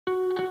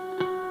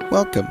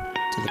Welcome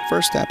to the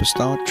First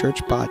Apostolic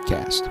Church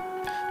Podcast.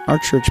 Our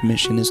church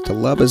mission is to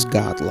love as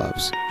God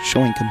loves,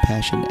 showing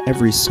compassion to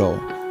every soul,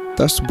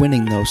 thus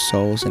winning those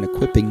souls and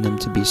equipping them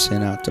to be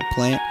sent out to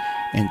plant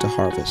and to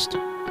harvest.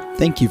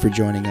 Thank you for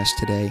joining us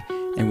today,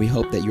 and we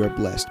hope that you are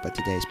blessed by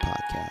today's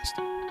podcast.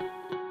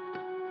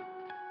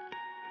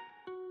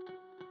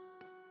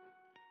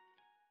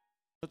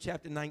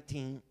 Chapter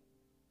 19,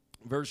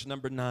 verse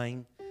number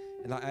 9.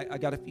 And I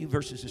got a few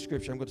verses of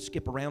scripture. I'm going to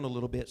skip around a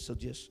little bit, so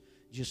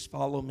just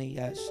follow me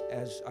as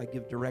I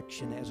give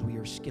direction as we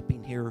are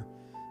skipping here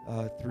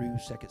through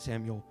 2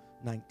 Samuel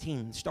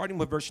 19. Starting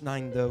with verse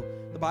 9, though,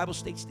 the Bible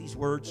states these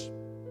words,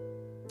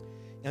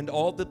 "And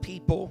all the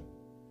people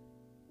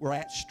were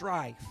at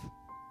strife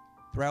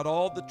throughout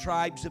all the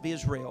tribes of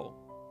Israel,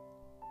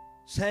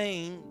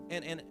 saying,"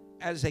 and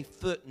as a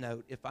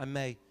footnote, if I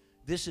may,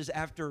 this is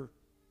after,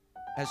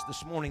 as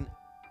this morning,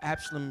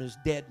 Absalom is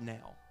dead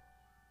now.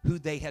 Who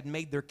they had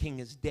made their king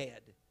is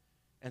dead.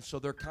 And so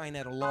they're kind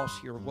of at a loss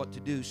here of what to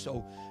do.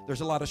 So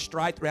there's a lot of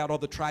strife throughout all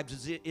the tribes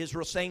of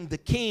Israel, saying the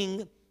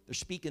king, they're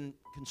speaking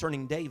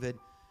concerning David,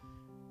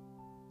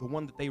 the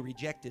one that they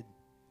rejected.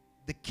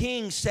 "The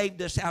king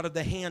saved us out of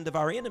the hand of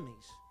our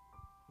enemies.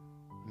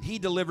 He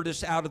delivered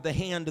us out of the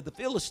hand of the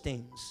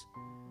Philistines.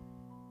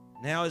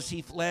 Now as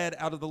he fled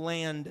out of the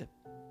land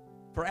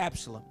for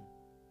Absalom."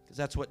 Because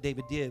that's what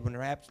David did. When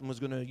Absalom was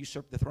going to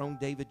usurp the throne,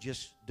 David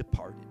just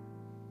departed.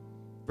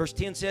 Verse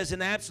 10 says,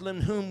 "And Absalom,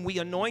 whom we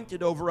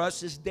anointed over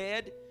us, is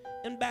dead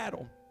in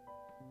battle.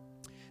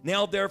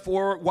 Now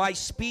therefore, why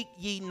speak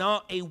ye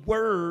not a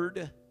word?"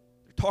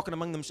 They're talking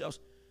among themselves.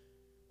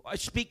 "Why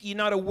speak ye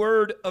not a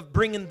word of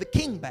bringing the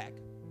king back?"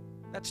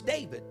 That's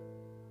David.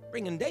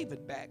 Bringing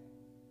David back.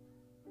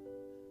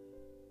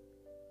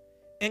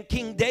 "And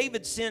King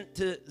David sent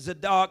to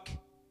Zadok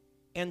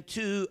and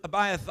to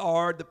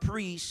Abiathar the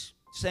priest,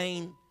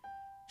 saying,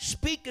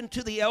 Speak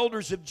unto the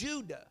elders of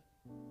Judah,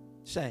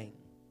 saying,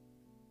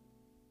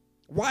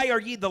 Why are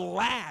ye the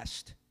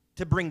last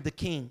to bring the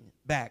king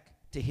back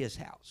to his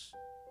house?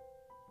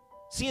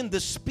 Seeing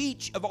the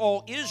speech of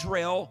all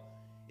Israel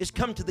is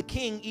come to the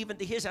king, even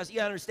to his house."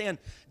 You understand,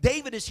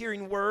 David is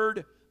hearing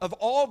word of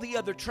all the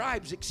other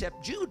tribes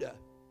except Judah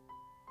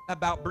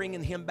about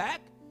bringing him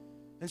back.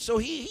 And so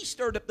he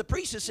stirred up the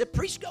priests and said,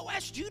 "Priests, go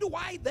ask Judah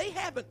why they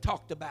haven't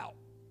talked about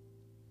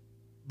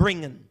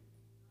bringing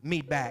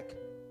me back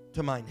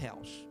to mine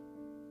house."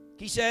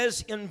 He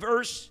says in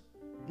verse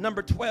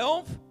number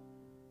 12,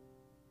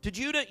 "To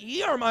Judah,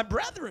 ye are my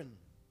brethren,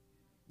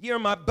 ye are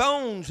my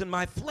bones and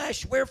my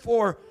flesh.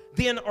 Wherefore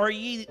then are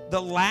ye the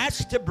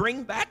last to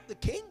bring back the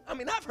king?" I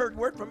mean, I've heard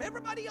word from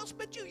everybody else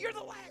but you. You're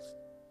the last.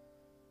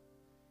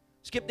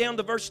 Skip down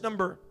to verse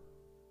number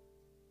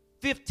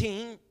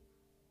 15.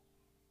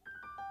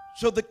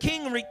 "So the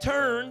king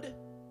returned,"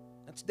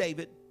 that's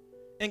David,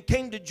 "and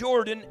came to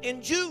Jordan,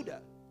 and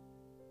Judah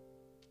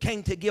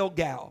came to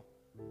Gilgal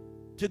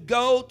to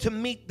go to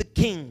meet the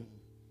king,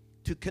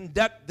 to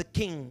conduct the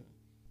king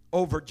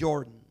over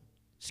Jordan."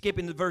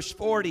 Skipping to verse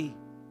 40.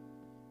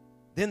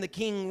 "Then the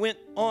king went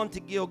on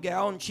to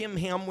Gilgal, and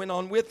Chimham went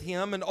on with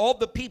him, and all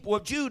the people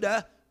of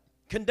Judah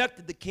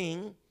conducted the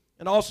king,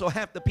 and also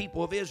half the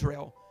people of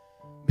Israel.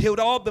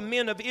 Behold, all the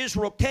men of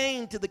Israel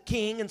came to the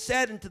king and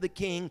said unto the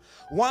king,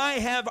 Why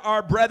have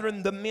our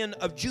brethren the men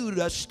of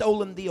Judah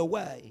stolen thee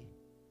away,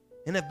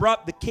 and have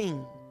brought the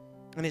king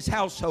and his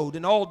household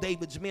and all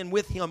David's men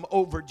with him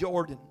over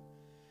Jordan?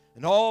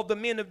 And all the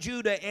men of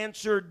Judah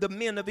answered the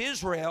men of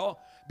Israel,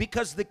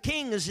 Because the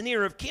king is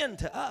near of kin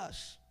to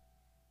us.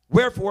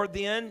 Wherefore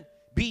then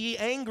be ye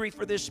angry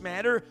for this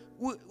matter?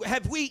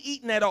 Have we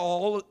eaten at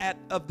all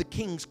of the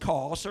king's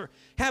cost? Or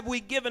has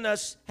he given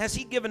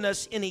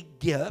us any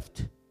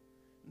gift?"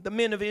 The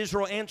men of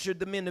Israel answered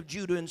the men of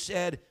Judah and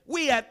said,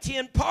 "We have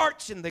 10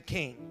 parts in the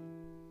king.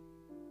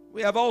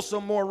 We have also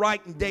more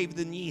right in David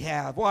than ye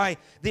have. Why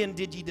then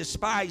did ye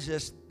despise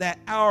us, that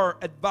our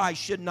advice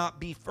should not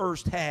be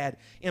first had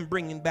in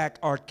bringing back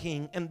our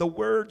king? And the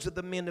words of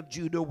the men of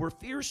Judah were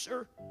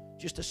fiercer."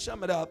 Just to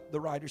sum it up, the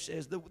writer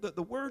says, the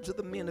words of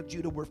the men of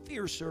Judah were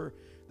fiercer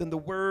than the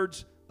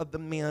words of the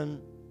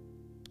men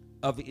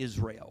of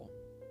Israel.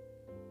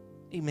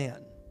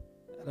 Amen.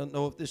 I don't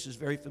know if this is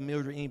very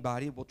familiar to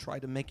anybody. We'll try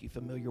to make you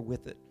familiar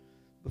with it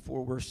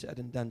before we're said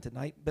and done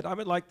tonight. But I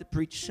would like to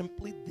preach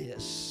simply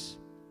this: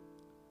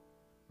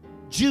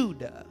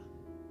 Judah,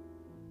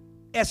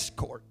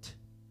 escort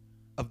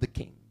of the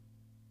king.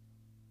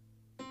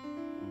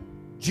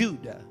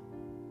 Judah,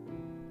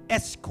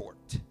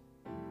 escort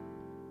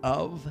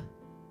of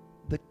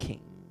the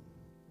king.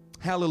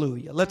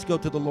 Hallelujah. Let's go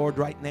to the Lord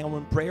right now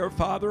in prayer.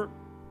 Father,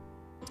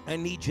 I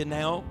need you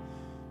now,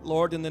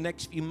 Lord, in the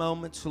next few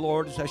moments,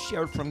 Lord, as I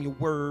share from your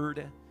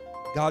word.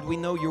 God, we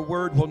know your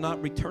word will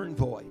not return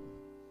void.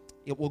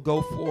 It will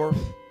go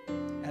forth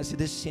as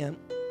it is sent,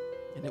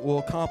 and it will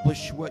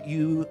accomplish what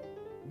you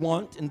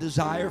want and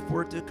desire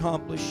for it to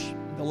accomplish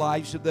in the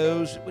lives of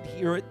those that would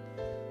hear it.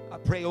 I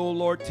pray, oh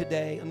Lord,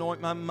 today, anoint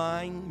my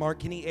mind,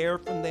 mark any error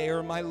from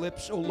there, my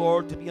lips, oh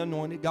Lord, to be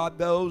anointed. God,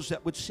 those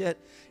that would sit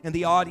in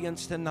the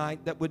audience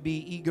tonight that would be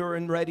eager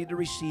and ready to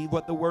receive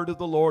what the word of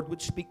the Lord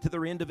would speak to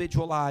their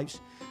individual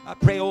lives. I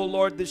pray, oh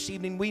Lord, this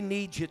evening we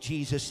need you,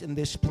 Jesus, in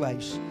this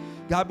place.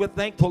 God, we're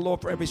thankful, Lord,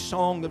 for every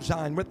song of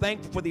Zion. We're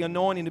thankful for the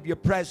anointing of your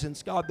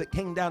presence, God, that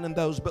came down in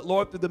those. But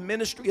Lord, through the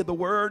ministry of the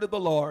word of the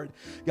Lord,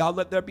 God,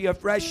 let there be a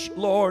fresh,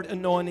 Lord,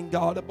 anointing,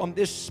 God, upon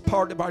this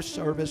part of our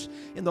service.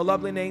 In the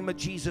lovely name of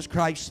Jesus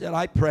Christ that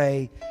I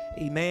pray.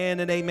 Amen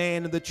and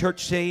amen. And the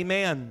church say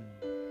amen.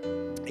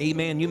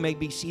 Amen. You may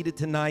be seated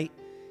tonight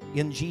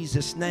in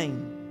Jesus'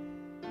 name.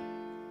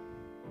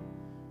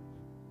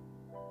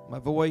 My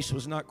voice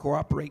was not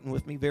cooperating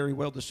with me very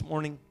well this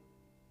morning.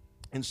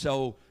 And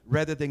so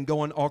rather than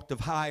going octave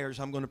highers,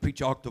 I'm going to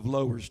preach octave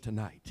lowers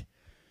tonight.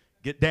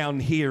 Get down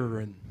here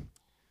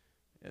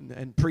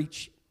and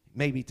preach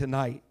maybe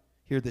tonight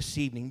here this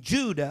evening.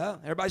 Judah,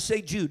 everybody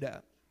say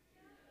Judah.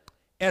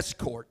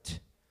 Escort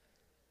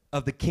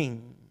of the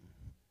king.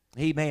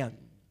 Amen.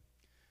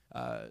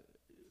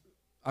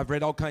 I've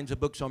read all kinds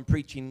of books on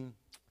preaching,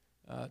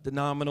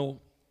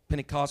 denominational,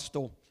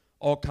 Pentecostal,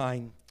 all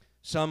kind.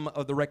 Some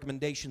of the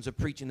recommendations of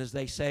preaching is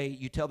they say,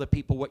 you tell the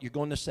people what you're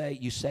going to say,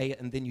 you say it,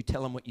 and then you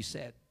tell them what you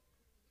said.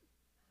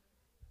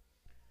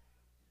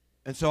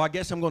 And so I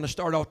guess I'm going to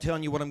start off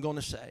telling you what I'm going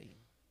to say.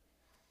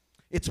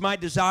 It's my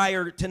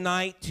desire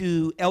tonight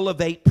to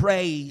elevate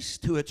praise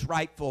to its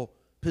rightful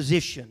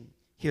position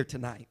here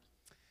tonight.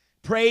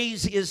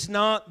 Praise is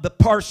not the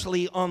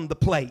parsley on the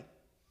plate.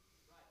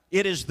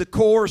 It is the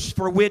course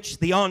for which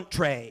the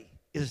entree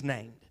is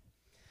named.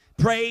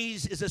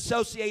 Praise is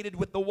associated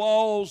with the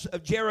walls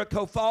of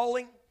Jericho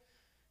falling.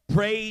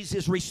 Praise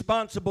is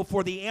responsible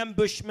for the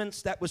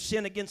ambushments that was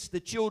sent against the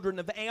children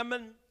of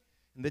Ammon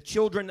and the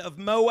children of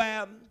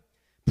Moab.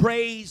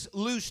 Praise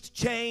loosed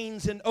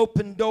chains and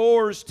opened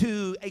doors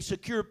to a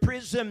secure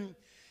prison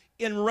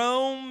in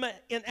Rome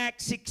in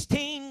Acts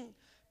 16.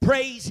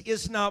 Praise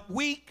is not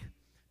weak.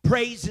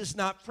 Praise is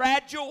not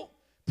fragile.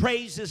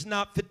 Praise is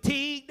not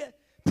fatigued.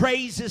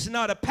 Praise is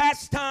not a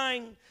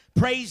pastime.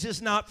 Praise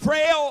is not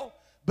frail.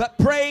 But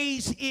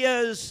praise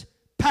is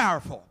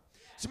powerful.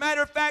 As a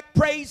matter of fact,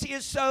 praise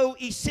is so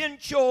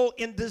essential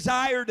and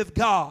desired of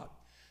God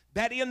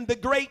that in the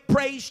great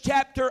praise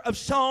chapter of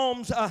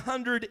Psalms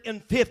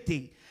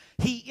 150,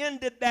 he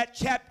ended that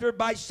chapter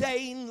by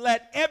saying,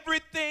 let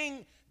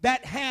everything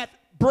that hath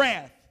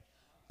breath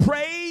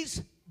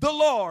praise the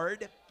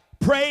Lord.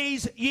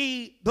 Praise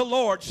ye the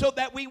Lord. So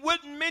that we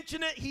wouldn't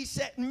mention it, he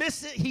said,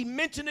 miss it. He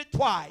mentioned it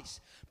twice.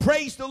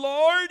 Praise the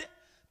Lord.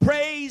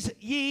 Praise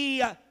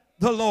ye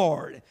the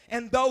Lord.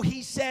 And though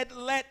he said,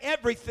 let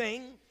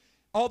everything,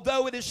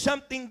 although it is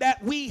something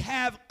that we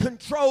have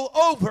control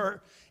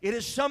over, it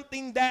is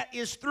something that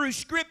is through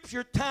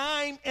Scripture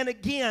time and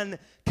again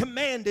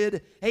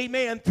commanded,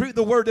 amen, through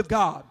the Word of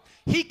God.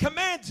 He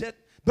commands it,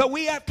 but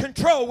we have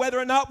control whether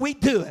or not we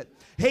do it.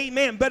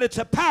 Amen. But it's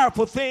a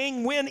powerful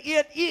thing when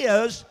it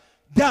is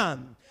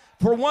done.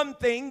 For one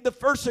thing, the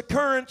first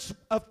occurrence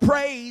of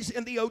praise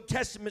in the Old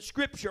Testament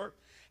Scripture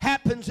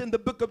happens in the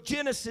book of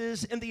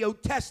Genesis in the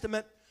Old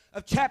Testament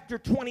of chapter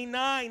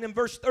 29 and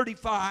verse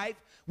 35,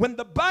 when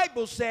the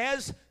Bible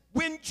says,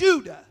 when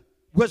Judah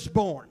was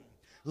born,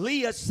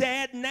 Leah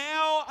said,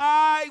 now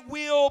I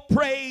will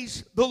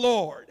praise the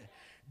Lord.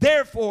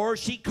 Therefore,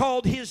 she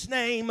called his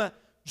name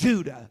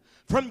Judah.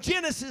 From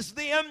Genesis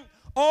then,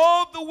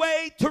 all the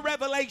way to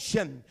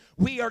Revelation,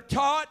 we are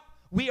taught,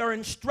 we are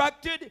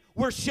instructed,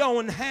 we're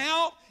shown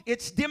how.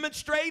 It's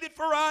demonstrated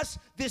for us,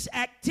 this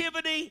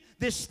activity,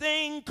 this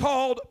thing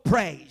called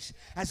praise.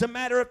 As a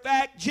matter of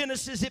fact,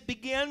 Genesis it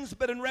begins,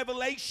 but in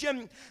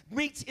Revelation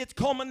meets its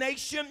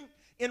culmination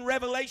in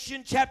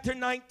Revelation chapter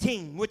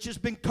 19, which has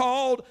been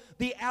called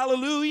the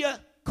Alleluia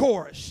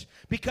Chorus,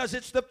 because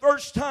it's the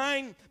first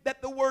time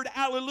that the word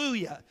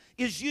Alleluia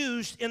is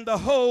used in the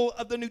whole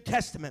of the New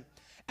Testament.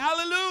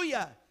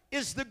 Alleluia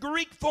is the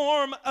Greek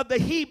form of the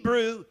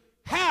Hebrew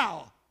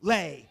Hallelujah,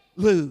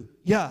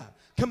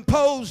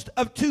 composed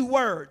of two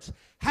words.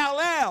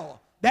 Hallel,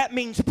 that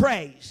means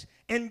praise,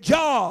 and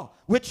Jah,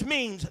 which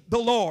means the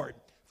Lord.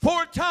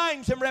 4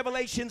 times in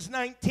Revelations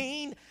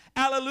 19,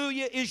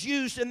 Alleluia is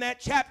used in that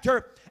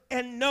chapter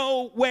and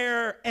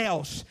nowhere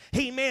else.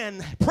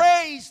 Amen.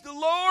 Praise the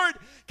Lord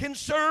can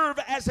serve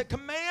as a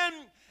command,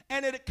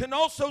 and it can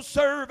also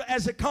serve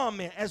as a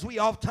comment, as we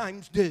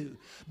oftentimes do.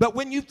 But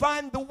when you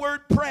find the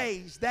word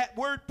praise, that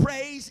word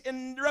praise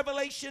in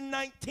Revelation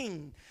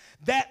 19,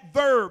 that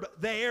verb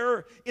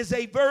there is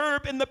a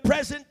verb in the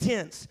present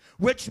tense,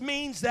 which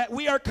means that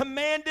we are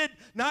commanded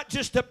not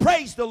just to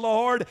praise the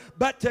Lord,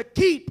 but to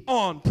keep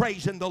on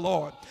praising the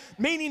Lord.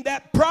 Meaning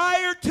that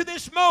prior to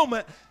this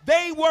moment,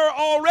 they were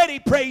already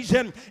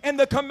praising, and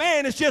the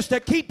command is just to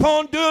keep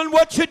on doing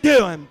what you're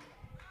doing.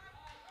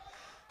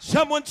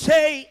 Someone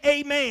say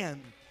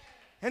amen.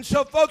 And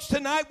so, folks,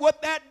 tonight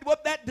what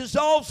that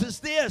dissolves is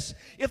this.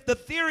 If the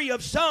theory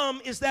of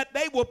some is that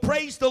they will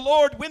praise the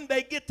Lord when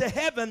they get to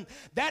heaven,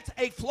 that's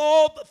a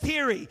flawed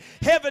theory.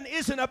 Heaven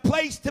isn't a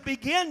place to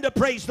begin to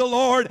praise the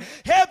Lord.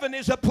 Heaven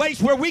is a place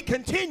where we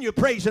continue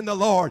praising the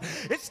Lord.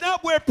 It's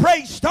not where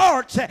praise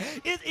starts.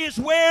 It is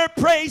where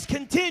praise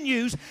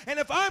continues. And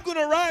if I'm going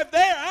to arrive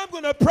there, I'm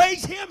going to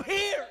praise Him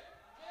here.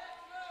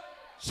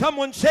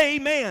 Someone say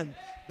amen.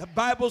 The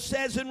Bible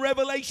says in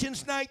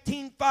Revelations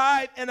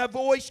 19:5, and a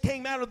voice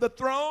came out of the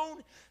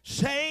throne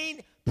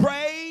saying,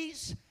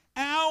 praise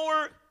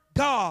our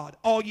God,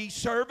 all ye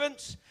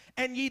servants,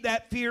 and ye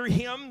that fear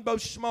Him,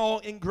 both small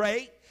and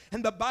great.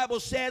 And the Bible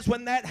says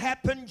when that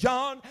happened,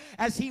 John,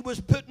 as he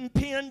was putting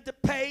pen to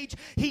page,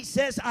 he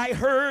says, I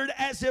heard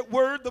as it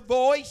were the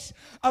voice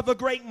of a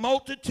great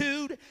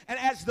multitude, and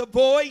as the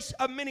voice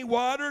of many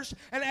waters,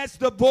 and as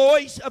the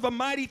voice of a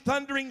mighty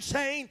thundering,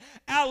 saying,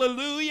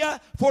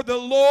 Alleluia, for the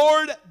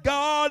Lord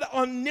God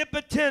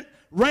omnipotent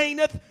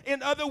reigneth.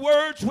 In other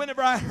words,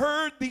 whenever I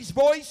heard these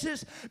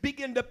voices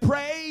begin to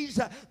praise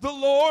the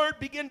Lord,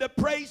 begin to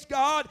praise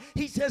God,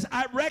 he says,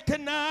 I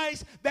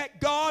recognize that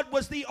God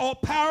was the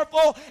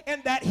all-powerful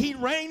and that He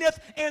reigneth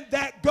and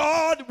that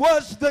God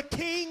was the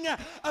king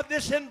of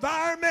this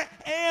environment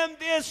and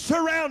this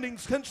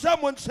surroundings. Can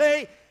someone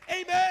say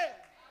amen?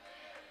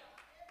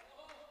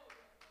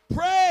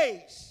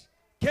 Praise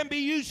can be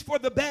used for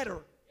the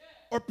better,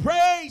 or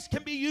praise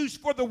can be used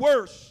for the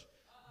worse,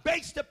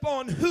 based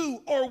upon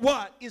who or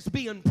what is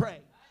being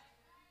praised.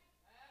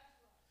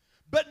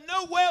 But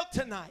know well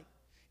tonight,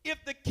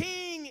 if the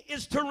King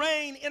is to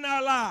reign in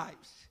our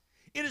lives,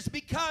 it is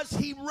because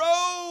He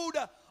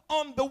rode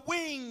on the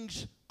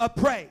wings of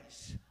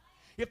praise.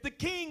 If the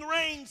King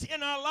reigns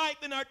in our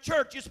life, in our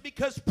church, it's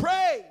because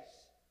praise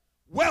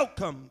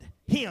welcomed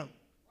Him.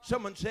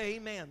 Someone say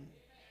amen.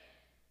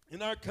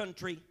 In our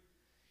country,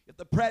 if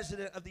the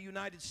President of the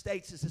United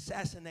States is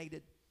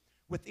assassinated,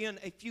 within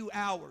a few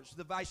hours,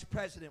 the Vice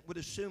President would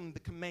assume the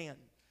command.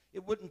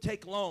 It wouldn't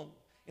take long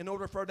in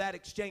order for that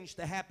exchange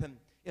to happen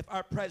if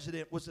our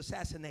president was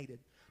assassinated.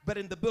 But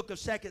in the book of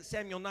 2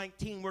 Samuel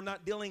 19, we're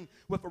not dealing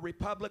with a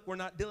republic. We're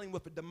not dealing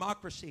with a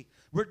democracy.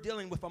 We're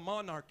dealing with a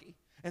monarchy.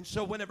 And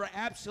so whenever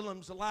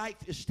Absalom's life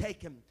is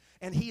taken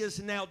and he is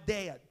now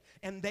dead,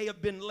 and they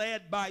have been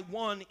led by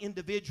one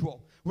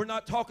individual. We're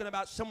not talking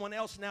about someone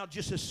else now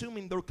just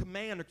assuming the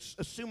command or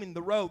assuming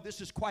the road. This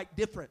is quite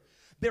different.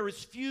 There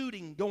is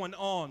feuding going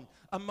on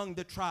among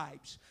the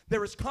tribes.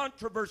 There is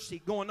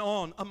controversy going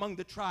on among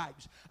the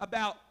tribes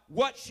about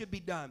what should be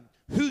done.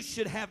 Who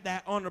should have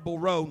that honorable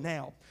road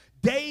now?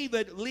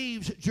 David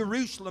leaves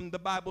Jerusalem, the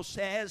Bible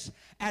says,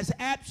 as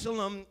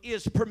Absalom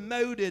is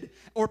promoted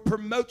or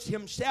promotes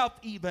himself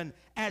even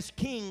as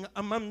king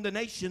among the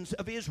nations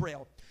of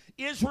Israel.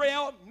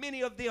 Israel,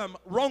 many of them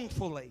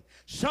wrongfully,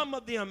 some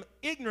of them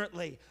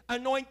ignorantly,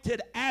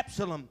 anointed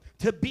Absalom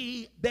to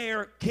be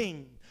their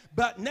king.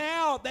 But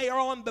now they are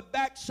on the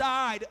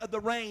backside of the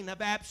reign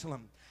of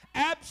Absalom.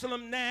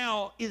 Absalom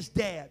now is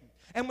dead.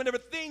 And whenever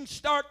things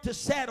start to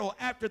settle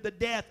after the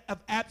death of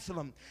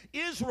Absalom,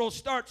 Israel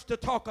starts to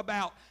talk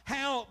about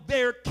how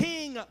their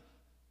king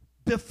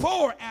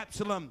before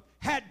Absalom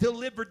had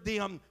delivered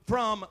them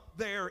from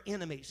their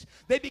enemies.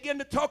 They begin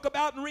to talk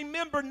about and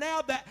remember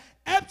now that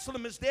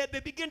Absalom is dead. They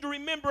begin to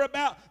remember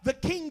about the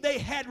king they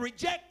had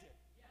rejected.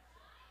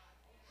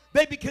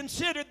 They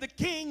considered the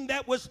king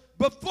that was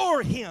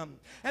before him.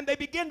 And they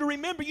begin to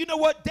remember, you know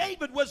what,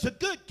 David was a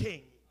good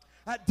king.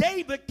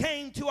 David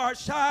came to our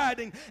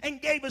side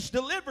and gave us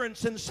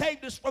deliverance and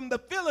saved us from the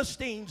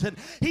Philistines. And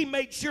he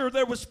made sure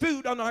there was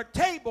food on our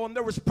table and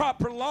there was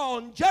proper law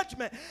and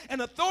judgment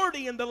and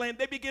authority in the land.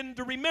 They began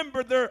to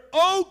remember their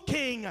old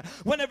king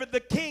whenever the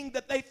king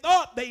that they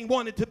thought they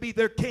wanted to be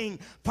their king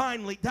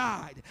finally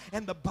died.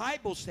 And the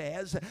Bible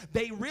says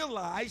they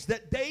realized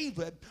that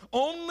David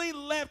only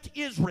left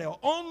Israel,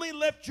 only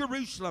left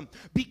Jerusalem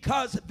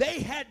because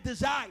they had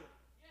desired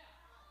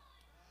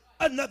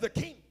another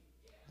king.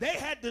 They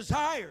had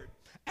desired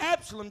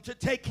Absalom to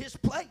take his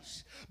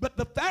place. But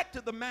the fact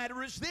of the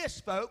matter is this,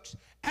 folks.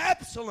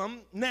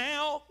 Absalom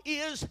now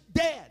is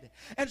dead.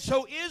 And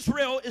so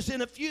Israel is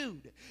in a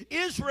feud.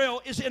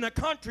 Israel is in a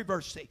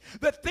controversy.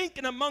 They're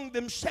thinking among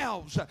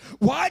themselves,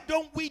 why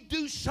don't we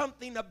do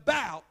something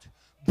about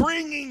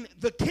bringing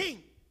the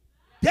king,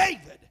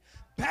 David,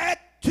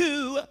 back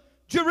to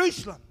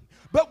Jerusalem?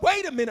 But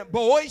wait a minute,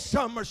 boys.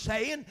 Some are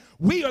saying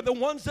we are the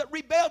ones that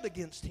rebelled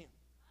against him.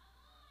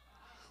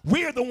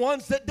 We are the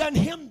ones that done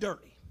him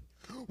dirty.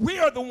 We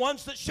are the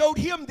ones that showed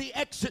him the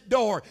exit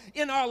door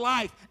in our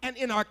life and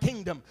in our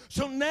kingdom.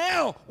 So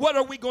now what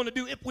are we going to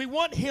do? If we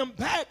want him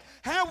back,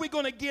 how are we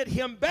going to get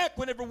him back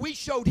whenever we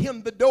showed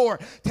him the door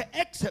to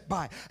exit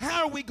by?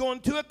 How are we going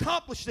to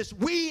accomplish this?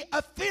 We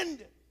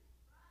offended.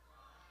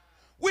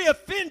 We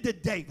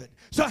offended David.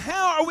 So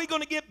how are we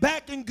going to get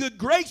back in good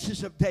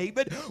graces of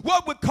David?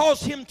 What would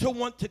cause him to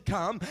want to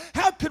come?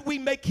 How could we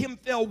make him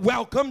feel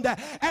welcomed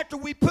after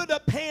we put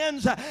up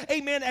hands,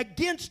 amen,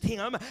 against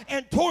him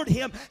and toward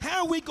him?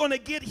 How are we going to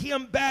get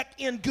him back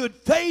in good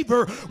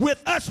favor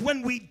with us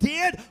when we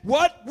did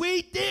what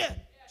we did?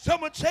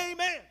 Someone say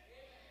amen.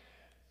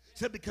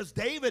 Said because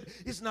David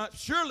is not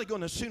surely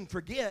going to soon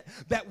forget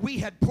that we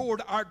had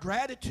poured our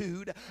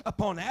gratitude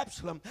upon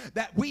Absalom,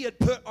 that we had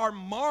put our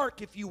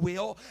mark, if you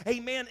will,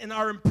 amen, and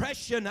our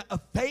impression of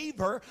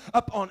favor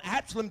upon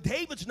Absalom.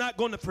 David's not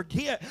going to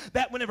forget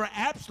that whenever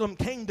Absalom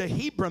came to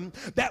Hebron,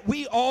 that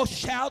we all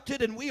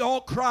shouted and we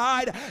all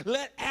cried,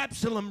 let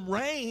Absalom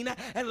reign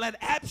and let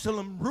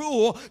Absalom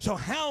rule. So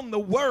how in the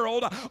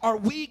world are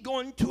we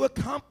going to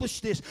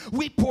accomplish this?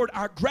 We poured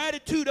our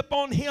gratitude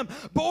upon him.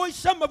 Boys,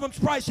 some of them's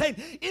probably saying,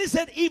 is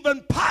it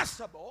even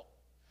possible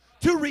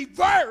to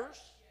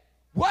reverse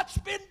what's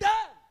been done?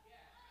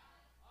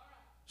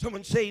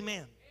 Someone say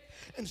amen.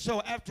 And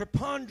so after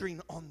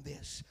pondering on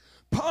this,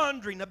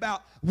 pondering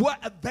about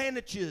what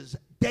advantages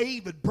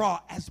David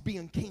brought as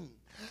being king,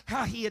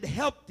 how he had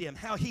helped them,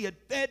 how he had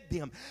fed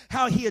them,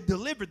 how he had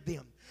delivered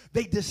them,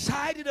 they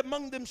decided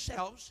among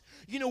themselves,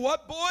 you know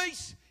what,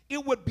 boys?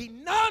 It would be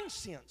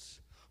nonsense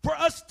for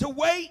us to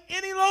wait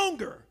any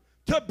longer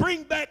to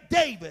bring back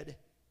David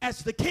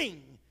as the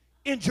king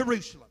in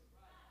Jerusalem.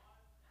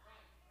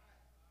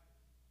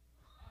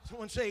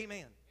 Someone say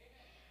amen.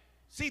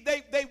 See,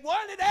 they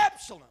wanted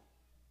Absalom,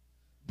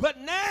 but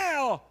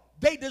now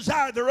they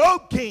desire their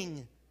own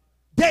king,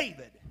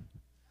 David.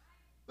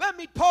 Let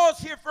me pause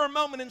here for a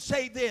moment and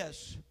say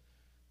this.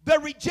 The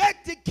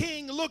rejected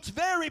king looks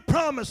very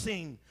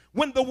promising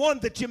when the one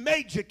that you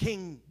made your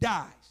king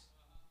dies.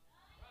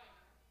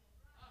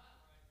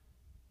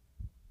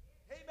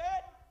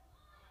 Amen.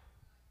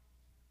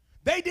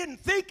 They didn't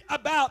think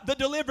about the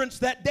deliverance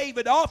that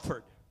David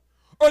offered,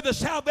 or the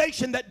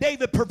salvation that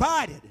David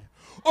provided,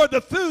 or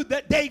the food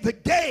that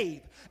David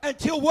gave,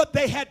 until what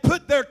they had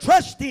put their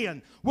trust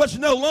in was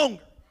no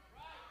longer.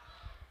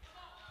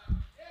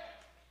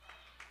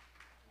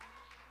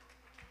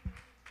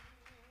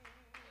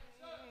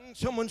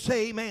 Someone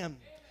say amen.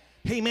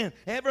 Amen.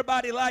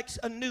 Everybody likes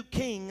a new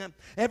king.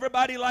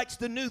 Everybody likes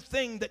the new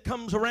thing that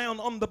comes around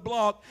on the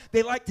block.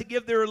 They like to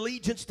give their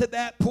allegiance to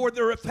that, pour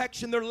their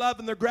affection, their love,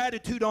 and their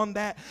gratitude on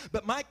that.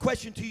 But my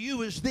question to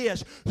you is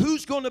this.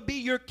 Who's going to be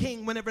your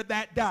king whenever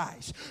that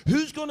dies?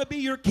 Who's going to be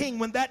your king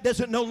when that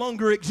doesn't no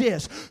longer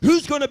exist?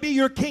 Who's going to be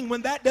your king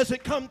when that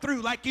doesn't come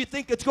through like you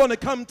think it's going to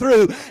come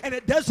through, and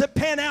it doesn't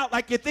pan out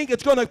like you think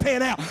it's going to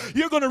pan out?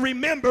 You're going to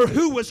remember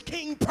who was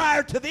king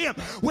prior to them.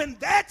 When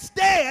that's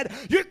dead,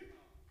 you're...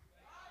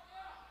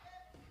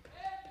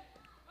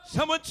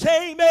 Someone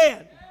say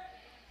amen.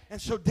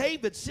 And so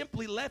David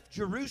simply left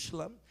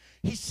Jerusalem.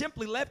 He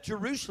simply left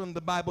Jerusalem, the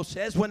Bible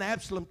says, when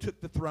Absalom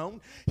took the throne.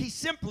 He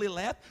simply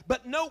left.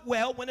 But note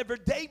well, whenever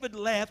David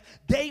left,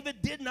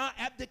 David did not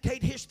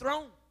abdicate his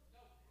throne.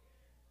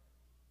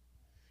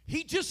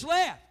 He just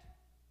left.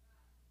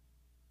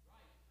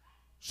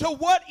 So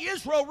what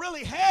Israel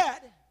really had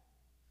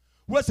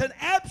was an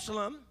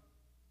Absalom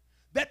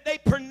that they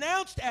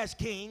pronounced as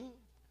king,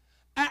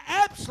 an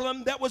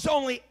Absalom that was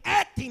only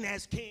acting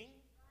as king,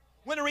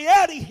 when in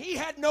reality, he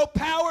had no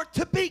power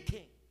to be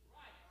king.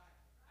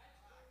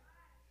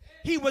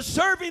 He was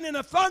serving in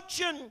a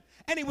function,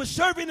 and he was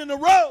serving in a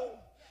role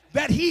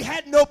that he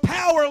had no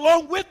power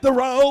along with the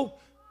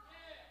role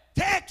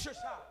to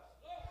exercise.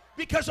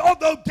 Because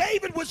although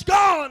David was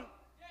gone,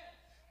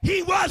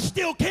 he was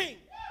still king.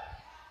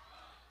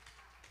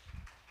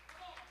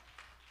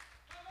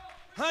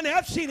 Honey,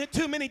 I've seen it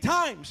too many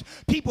times.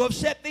 People have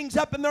set things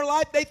up in their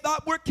life they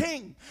thought were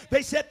king.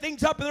 They set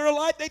things up in their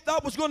life they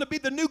thought was going to be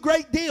the new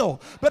great deal.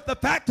 But the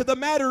fact of the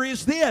matter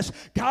is this.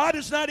 God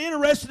is not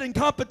interested in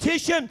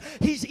competition.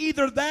 He's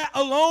either that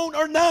alone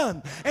or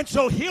none. And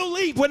so he'll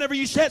leave whenever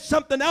you set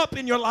something up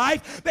in your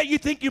life that you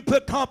think you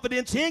put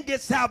confidence in, get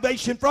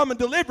salvation from, and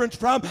deliverance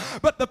from.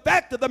 But the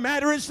fact of the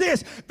matter is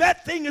this.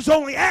 That thing is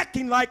only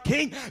acting like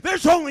king.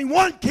 There's only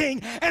one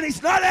king, and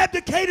he's not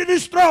abdicated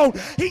his throne.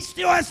 He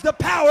still has the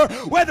power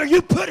whether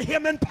you put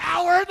him in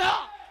power or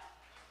not.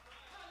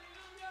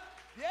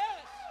 Yes.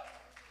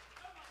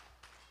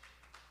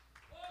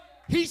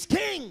 He's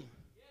king.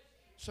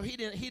 So he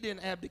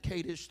didn't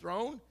abdicate his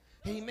throne.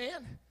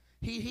 Amen.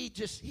 He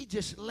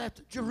just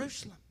left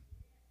Jerusalem.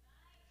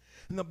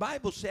 And the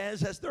Bible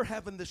says, as they're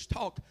having this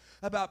talk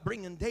about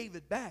bringing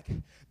David back,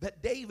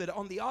 that David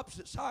on the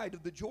opposite side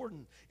of the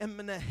Jordan in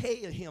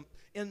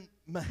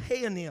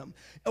Mahanaim,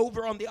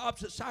 over on the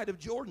opposite side of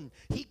Jordan,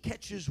 he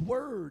catches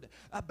word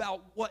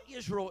about what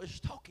Israel is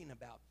talking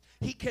about.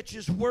 He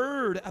catches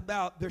word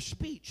about their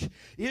speech.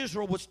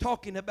 Israel was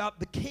talking about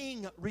the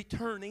king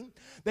returning.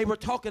 They were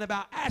talking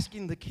about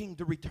asking the king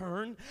to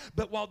return.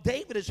 But while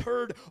David has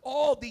heard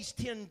all these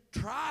 10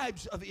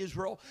 tribes of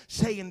Israel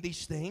saying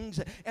these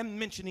things and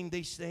mentioning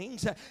these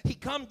things, he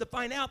come to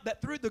find out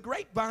that through the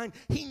grapevine,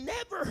 he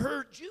never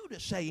heard Judah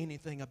say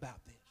anything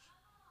about this.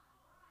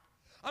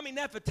 I mean,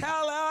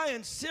 Naphtali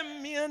and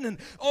Simeon and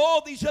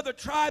all these other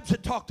tribes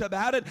had talked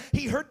about it.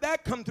 He heard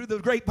that come through the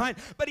grapevine,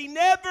 but he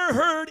never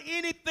heard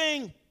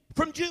anything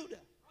from Judah.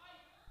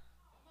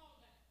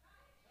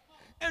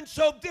 And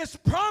so this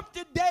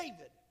prompted David.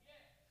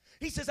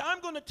 He says, I'm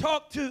going to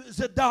talk to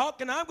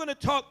Zadok, and I'm going to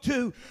talk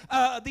to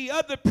the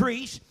other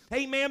priest,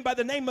 amen, by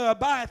the name of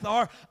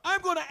Abiathar.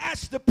 I'm going to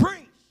ask the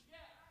priest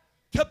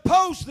to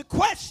pose the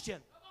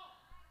question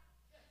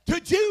to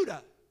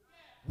Judah.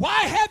 Why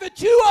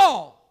haven't you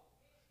all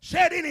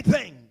said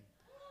anything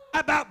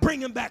about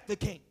bringing back the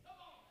king?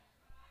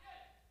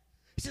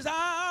 He says,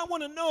 I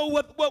want to know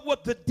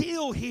what the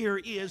deal here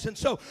is. And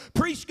so,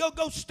 priests,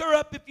 go stir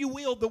up, if you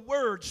will, the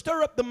word.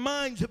 Stir up the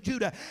minds of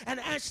Judah and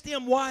ask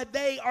them why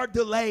they are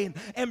delaying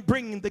and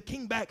bringing the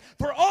king back.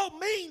 For all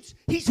means,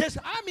 he says,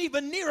 I'm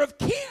even near of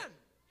kin.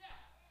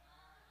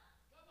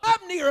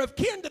 I'm near of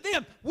kin to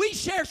them. We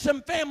share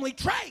some family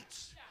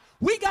traits.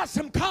 We got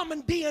some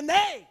common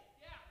DNA.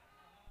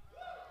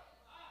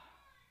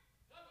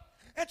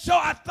 And so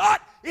I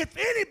thought if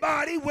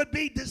anybody would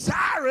be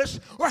desirous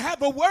or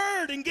have a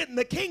word in getting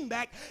the king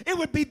back, it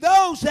would be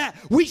those that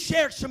we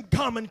share some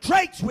common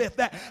traits with,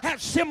 that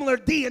have similar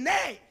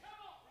DNA.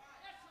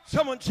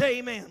 Someone say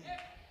amen.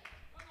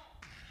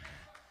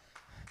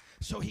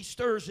 So he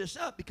stirs this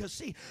up because,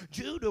 see,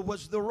 Judah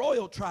was the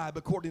royal tribe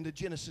according to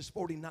Genesis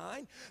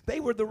 49.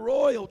 They were the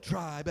royal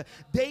tribe.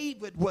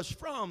 David was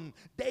from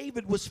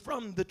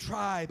the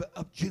tribe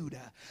of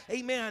Judah.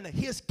 Amen.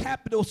 His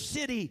capital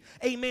city,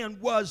 amen,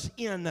 was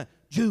in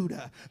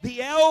Judah.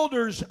 The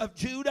elders of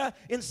Judah,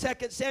 in 2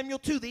 Samuel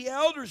 2, the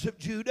elders of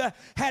Judah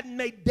had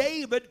made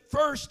David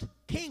first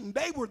king.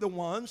 They were the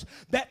ones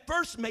that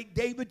first made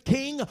David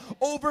king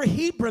over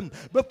Hebron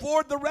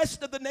before the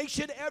rest of the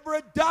nation ever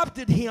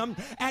adopted him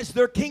as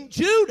their king.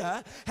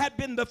 Judah had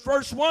been the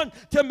first one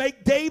to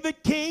make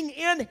David king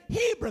in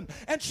Hebron.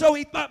 And so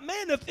he thought,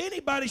 man, if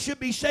anybody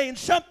should be saying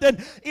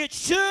something, it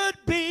should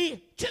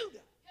be Judah.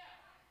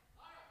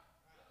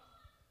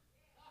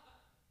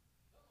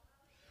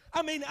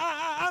 I mean,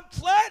 I'm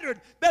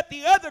flattered that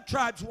the other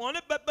tribes want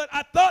it, but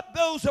I thought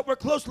those that were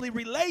closely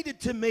related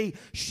to me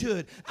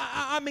should.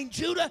 I mean,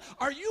 Judah,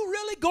 are you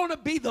really going to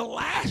be the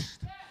last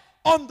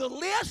on the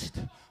list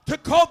to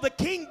call the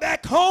king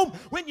back home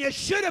when you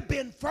should have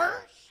been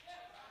first?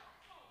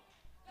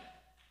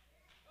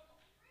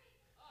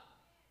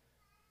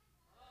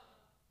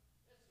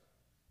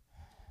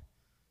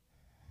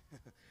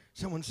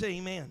 Someone say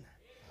amen.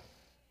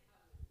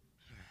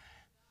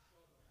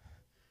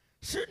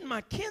 Shouldn't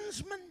my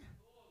kinsmen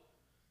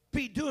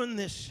be doing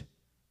this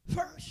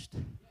first?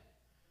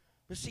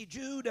 But see,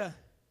 Judah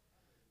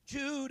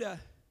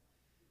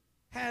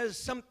has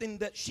something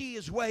that she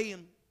is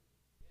weighing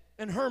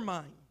in her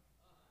mind.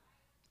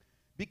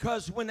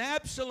 Because when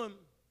Absalom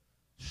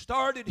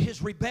started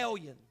his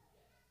rebellion,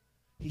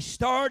 he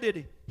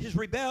started his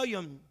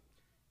rebellion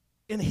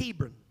in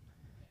Hebron,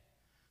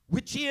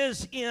 which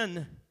is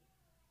in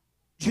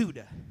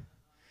Judah.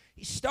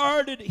 He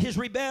started his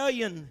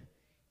rebellion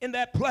in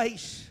that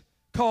place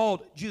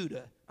called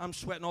Judah. I'm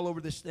sweating all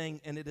over this thing,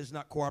 and it is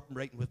not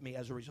cooperating with me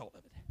as a result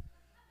of it.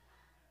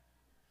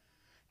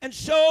 And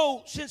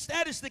so, since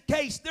that is the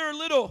case, they're a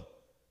little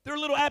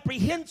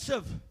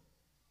apprehensive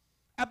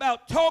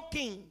about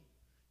talking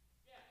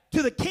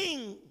to the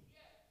king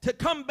to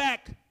come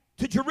back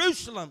to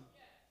Jerusalem,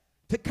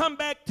 to come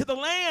back to the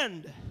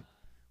land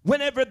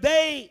whenever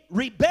they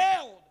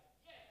rebelled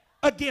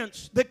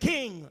against the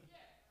king.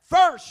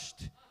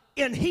 First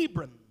in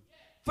Hebron,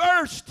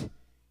 first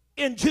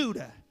in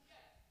Judah.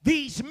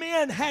 These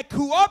men had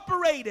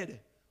cooperated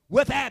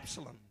with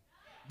Absalom.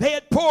 They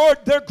had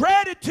poured their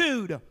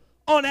gratitude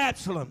on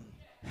Absalom.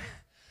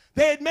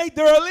 They had made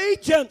their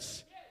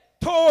allegiance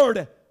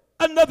toward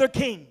another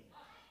king.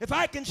 If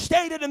I can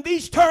state it in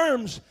these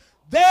terms,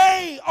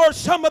 they are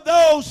some of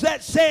those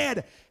that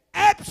said,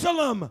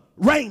 Absalom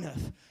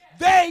reigneth.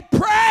 They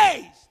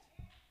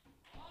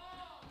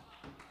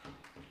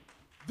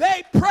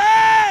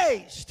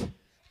praised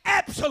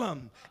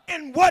Absalom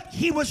and what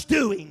he was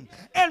doing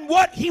and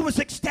what he was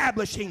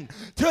establishing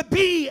to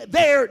be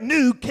their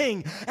new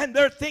king. And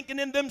they're thinking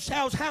in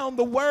themselves, how in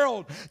the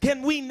world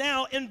can we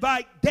now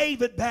invite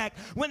David back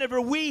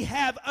whenever we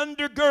have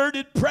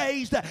undergirded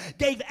praise,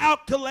 gave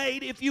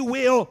accolade, if you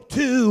will,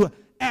 to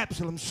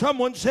Absalom?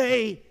 Someone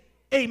say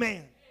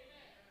amen.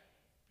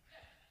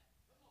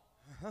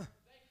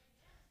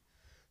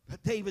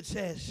 But David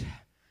says,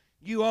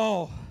 you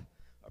all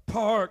are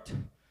part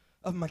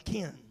of my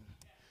kin.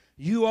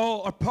 You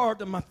all are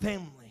part of my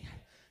family.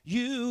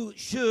 You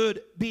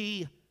should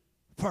be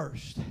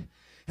first.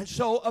 And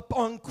so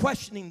upon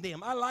questioning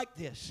them, I like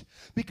this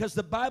because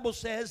the Bible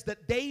says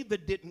that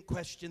David didn't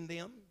question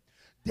them.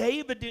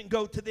 David didn't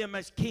go to them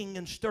as king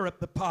and stir up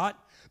the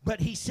pot,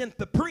 but he sent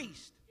the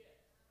priest.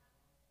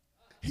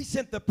 He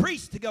sent the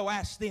priest to go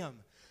ask them,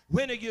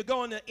 when are you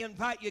going to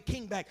invite your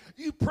king back?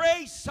 You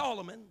praise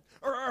Solomon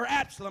or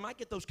Absalom. I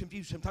get those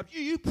confused sometimes.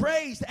 You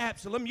praised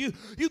Absalom. You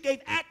gave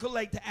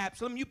accolade to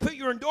Absalom. You put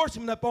your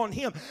endorsement up on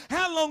him.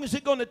 How long is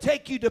it going to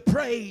take you to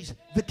praise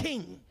the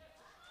king?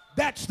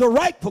 That's the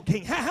rightful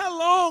king. How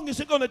long is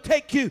it going to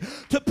take you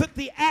to put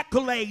the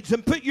accolades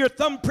and put your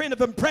thumbprint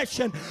of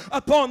impression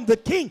upon the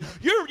king?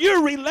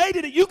 You're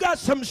related. You got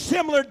some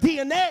similar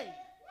DNA.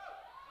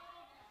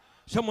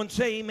 Someone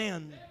say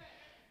amen.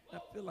 I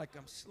feel like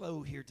I'm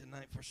slow here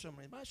tonight for some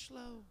reason. Am I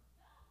slow?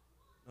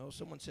 No,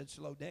 someone said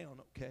slow down.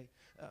 Okay.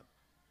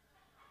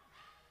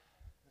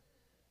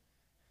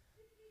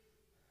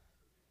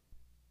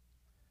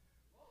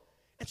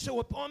 And so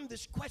upon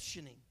this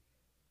questioning,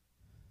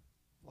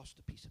 lost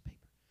a piece of paper.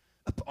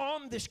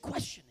 Upon this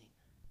questioning,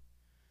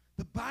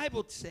 the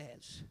Bible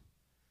says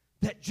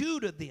that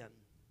Judah then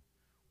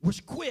was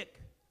quick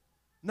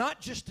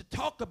not just to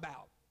talk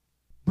about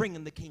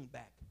bringing the king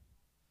back,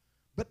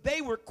 but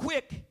they were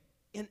quick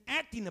in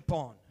acting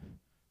upon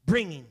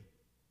bringing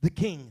the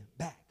king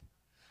back.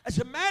 As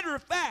a matter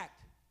of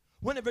fact,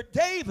 whenever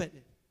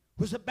David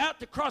was about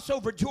to cross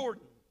over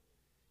Jordan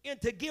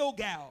into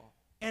Gilgal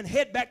and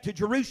head back to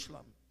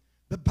Jerusalem,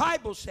 the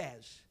Bible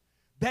says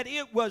that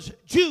it was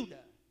Judah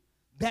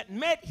that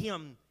met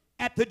him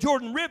at the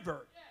Jordan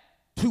River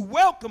to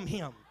welcome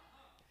him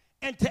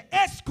and to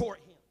escort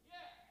him,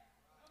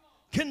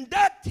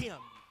 conduct him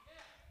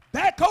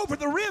back over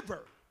the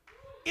river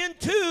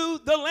into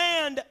the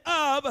land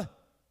of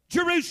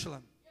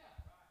Jerusalem.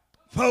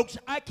 Folks,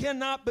 I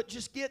cannot but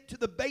just get to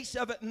the base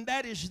of it, and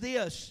that is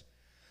this: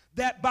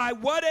 that by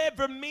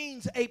whatever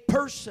means a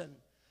person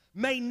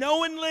may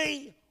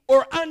knowingly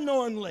or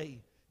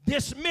unknowingly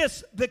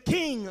dismiss the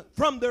king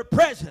from their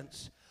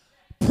presence,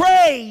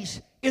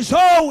 praise is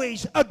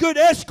always a good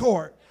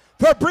escort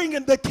for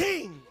bringing the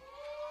king.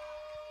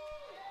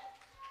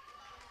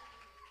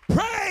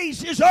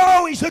 Praise is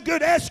always a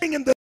good escort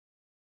in the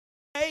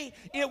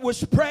it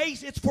was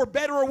praise. It's for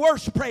better or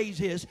worse. Praise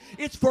is.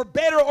 It's for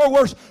better or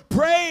worse.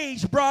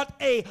 Praise brought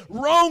a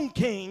wrong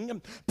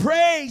king.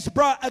 Praise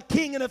brought a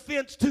king in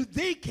offense to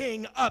the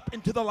king up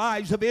into the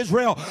lives of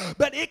Israel.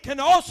 But it can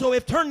also,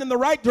 if turned in the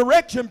right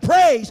direction,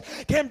 praise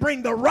can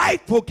bring the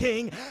rightful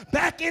king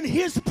back in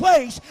his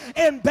place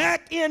and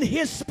back in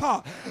his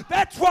spot.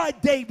 That's why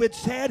David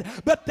said,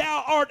 "But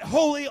thou art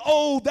holy,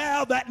 O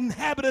thou that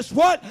inhabitest"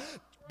 what?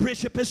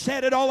 Bishop has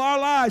said it all our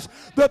lives.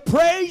 The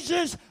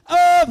praises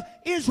of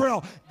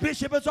Israel.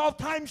 Bishop has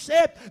oftentimes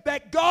said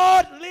that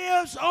God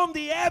lives on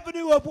the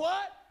avenue of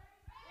what?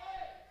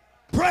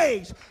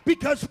 Praise.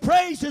 Because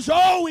praise is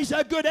always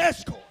a good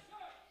escort.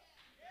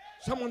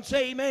 Someone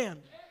say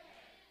amen.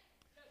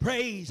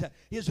 Praise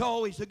is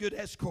always a good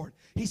escort.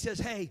 He says,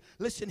 hey,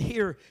 listen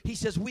here. He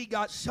says, we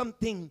got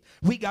something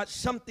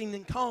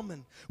in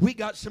common. We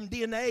got some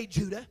DNA,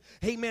 Judah.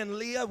 Amen.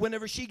 Leah,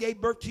 whenever she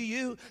gave birth to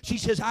you, she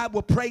says, I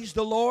will praise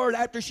the Lord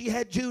after she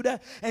had Judah,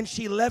 and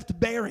she left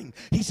bearing.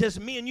 He says,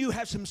 me and you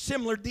have some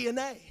similar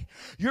DNA.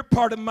 You're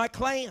part of my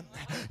clan.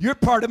 You're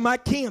part of my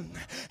kin.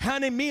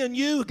 Honey, me and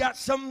you got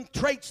some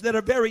traits that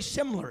are very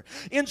similar,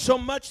 in so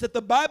much that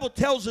the Bible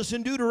tells us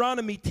in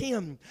Deuteronomy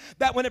 10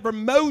 that whenever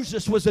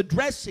Moses was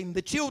addressing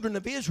the children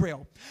of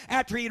Israel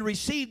after he had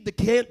received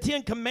the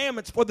 10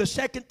 commandments for the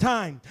second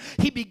time,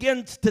 he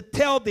begins to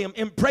tell them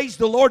and praise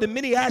the Lord in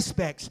many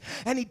aspects.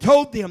 And he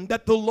told them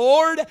that the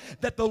Lord,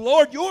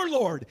 your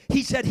Lord,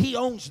 he said he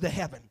owns the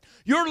heaven.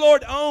 Your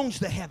Lord owns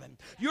the heaven.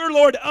 Your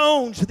Lord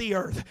owns the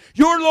earth.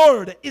 Your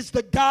Lord is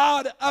the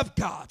God of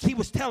gods. He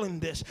was telling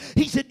this.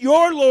 He said,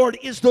 your Lord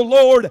is the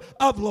Lord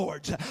of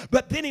lords.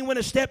 But then he went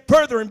a step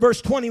further in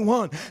verse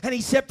 21. And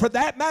he said, for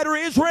that matter,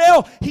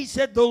 Israel, he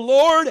said, the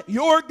Lord,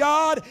 your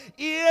God,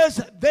 is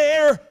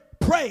their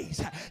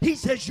praise. He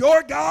says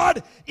your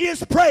God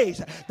is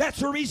praise.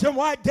 That's the reason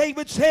why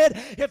David said,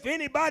 if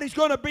anybody's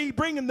going to be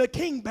bringing the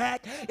king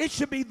back, it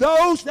should be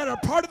those that are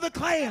part of the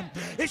clan.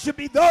 It should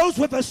be those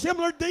with a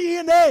similar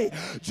DNA.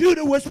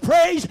 Judah was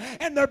praise,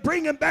 and they're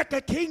bringing back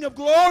a king of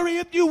glory,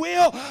 if you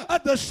will,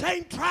 of the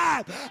same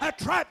tribe. A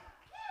tribe.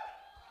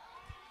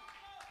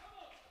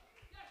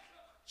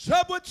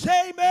 Some would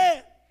say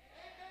amen.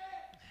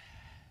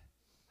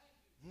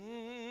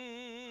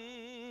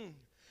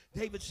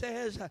 David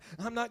says,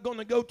 I'm not going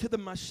to go to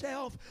them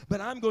myself,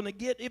 but I'm going to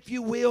get, if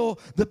you will,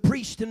 the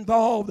priest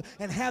involved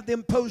and have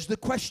them pose the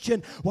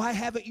question, why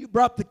haven't you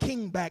brought the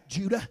king back,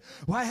 Judah?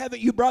 Why haven't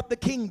you brought the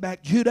king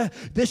back, Judah?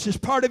 This is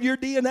part of your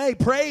DNA.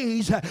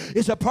 Praise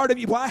is a part of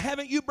you. Why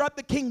haven't you brought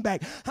the king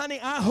back?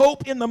 Honey, I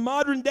hope in the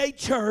modern day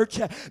church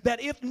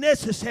that if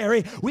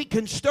necessary, we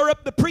can stir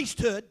up the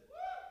priesthood.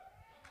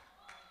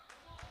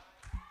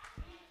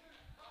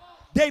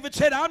 David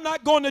said, I'm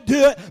not going to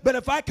do it, but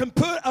if I can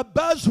put a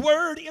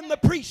buzzword in the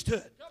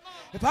priesthood,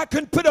 if I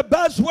can put a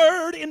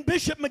buzzword in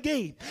Bishop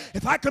McGee,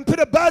 if I can put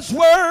a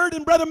buzzword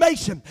in Brother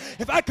Mason,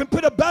 if I can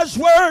put a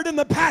buzzword in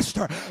the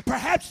pastor,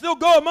 perhaps they'll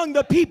go among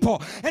the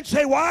people and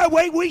say, why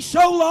wait we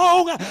so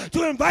long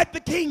to invite the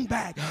king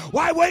back?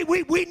 Why wait?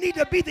 We need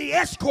to be the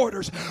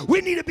escorters. We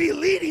need to be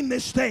leading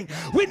this thing.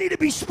 We need to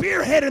be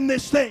spearheading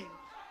this thing.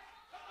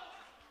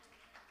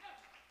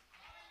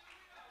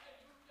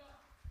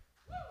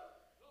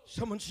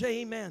 Someone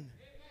say amen.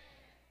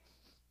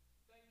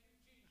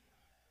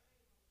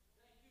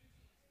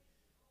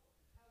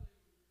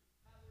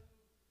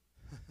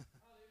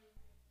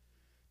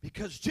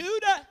 Because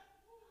Judah,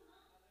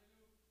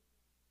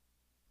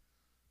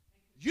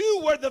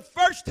 you were the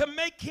first to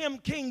make him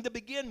king to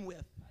begin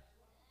with.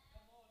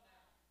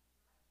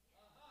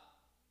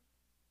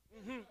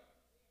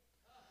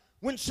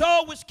 When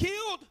Saul was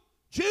killed,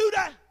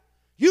 Judah,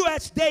 you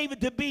asked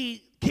David to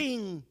be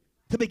king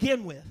to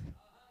begin with.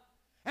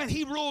 And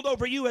he ruled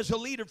over you as a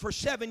leader for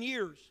 7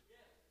 years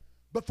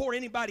before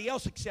anybody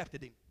else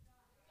accepted him.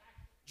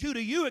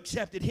 Judah, you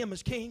accepted him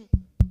as king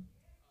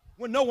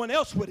when no one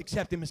else would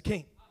accept him as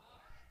king,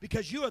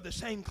 because you are the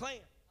same clan.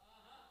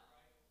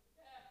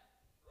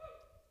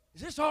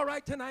 Is this all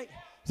right tonight?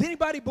 Is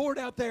anybody bored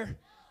out there?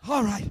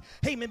 All right.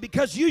 Hey, man,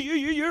 because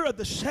you're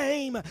the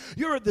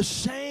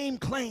same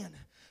clan.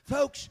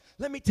 Folks,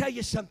 let me tell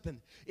you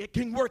something. It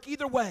can work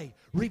either way.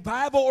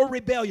 Revival or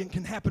rebellion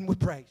can happen with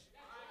praise.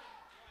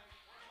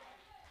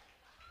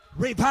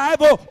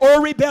 Revival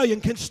or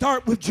rebellion can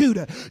start with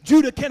Judah.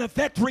 Judah can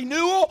affect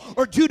renewal,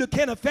 or Judah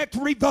can affect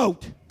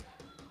revolt.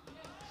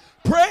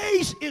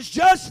 Praise is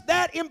just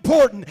that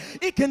important.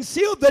 It can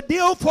seal the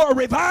deal for a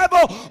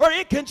revival, or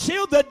it can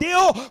seal the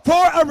deal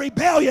for a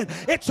rebellion.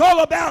 It's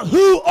all about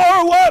who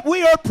or what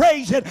we are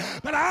praising.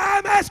 But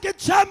I'm asking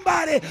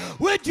somebody,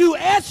 would you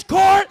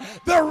escort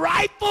the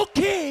rightful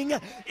king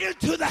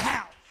into the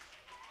house?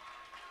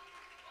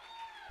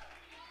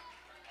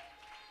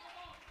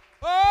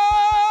 Oh,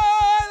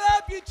 I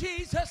love you,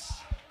 Jesus.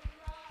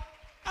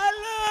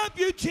 I love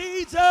you,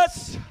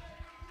 Jesus.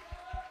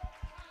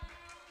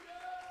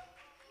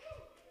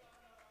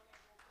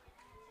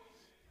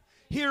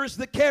 Here is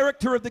the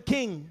character of the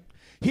king.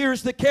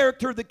 Here's the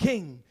character of the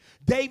king.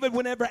 David,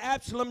 whenever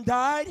Absalom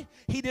died,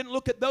 he didn't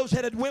look at those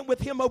that had went with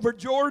him over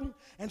Jordan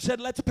and said,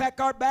 let's pack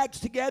our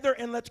bags together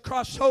and let's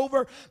cross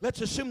over.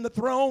 Let's assume the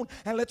throne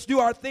and let's do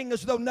our thing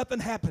as though nothing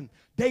happened.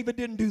 David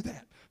didn't do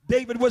that.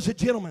 David was a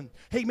gentleman.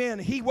 Amen.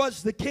 He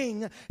was the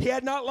king. He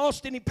had not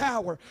lost any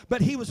power,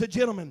 but he was a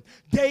gentleman.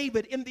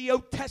 David in the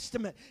Old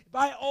Testament,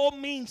 by all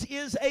means,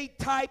 is a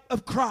type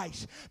of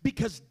Christ,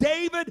 because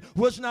David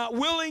was not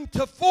willing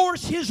to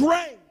force his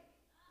reign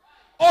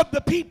on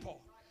the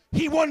people.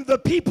 He wanted the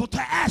people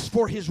to ask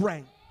for his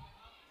reign.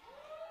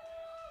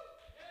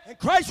 And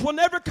Christ will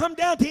never come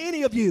down to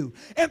any of you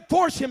and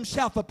force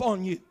himself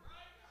upon you.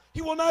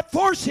 He will not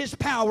force his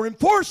power and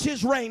force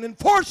his reign and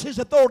force his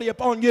authority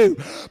upon you.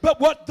 But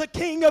what the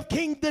King of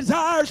Kings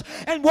desires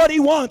and what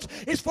he wants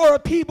is for a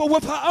people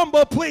with a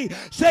humble plea,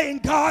 saying,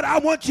 God, I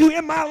want you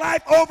in my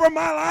life, over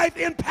my life,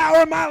 in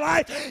power in my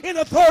life, in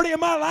authority in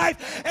my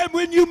life. And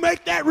when you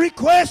make that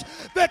request,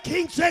 the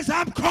king says,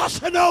 I'm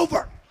crossing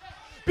over,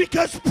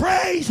 because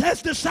praise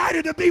has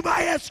decided to be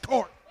my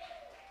escort.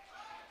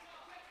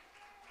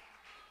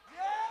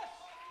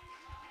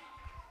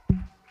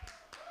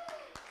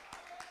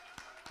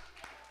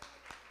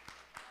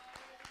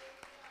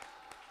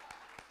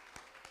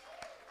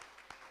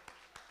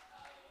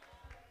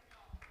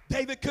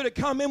 David could have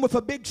come in with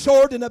a big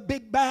sword and a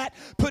big bat,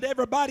 put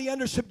everybody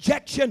under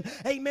subjection,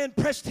 amen,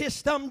 pressed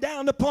his thumb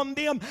down upon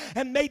them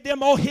and made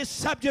them all his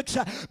subjects.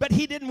 But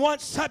he didn't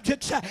want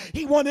subjects.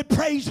 He wanted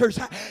praisers.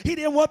 He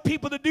didn't want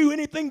people to do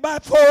anything by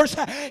force.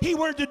 He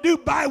wanted to do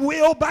by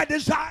will, by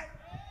desire.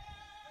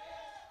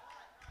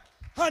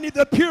 Honey,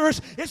 the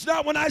purest, it's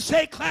not when I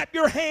say clap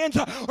your hands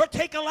or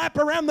take a lap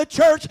around the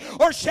church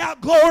or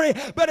shout glory,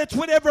 but it's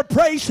whenever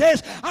praise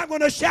says, I'm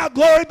going to shout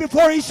glory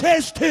before he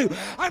says to.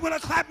 I'm going to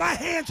clap my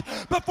hands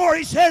before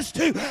he says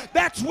to.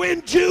 That's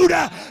when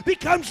Judah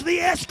becomes the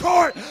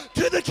escort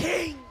to the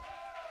king.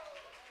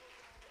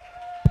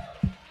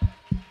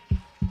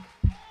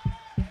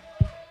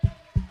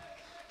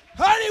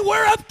 Honey,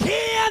 we're of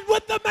kin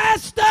with the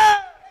master.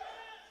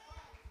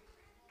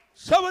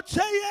 Someone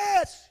say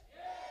yes.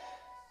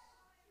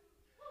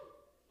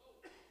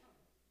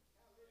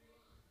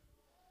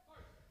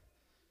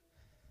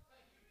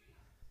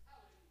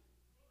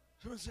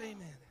 Someone say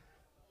amen.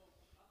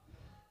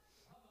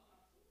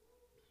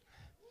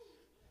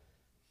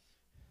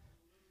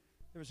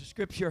 There was a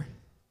scripture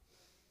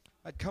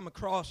I'd come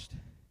across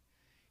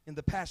in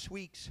the past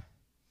weeks,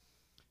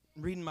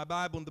 reading my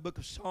Bible in the book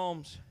of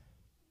Psalms.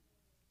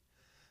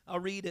 I'll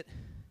read it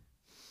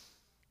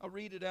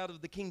out of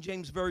the King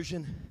James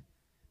Version.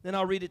 Then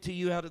I'll read it to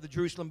you out of the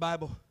Jerusalem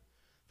Bible,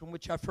 from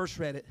which I first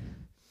read it.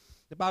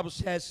 The Bible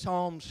says,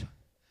 Psalms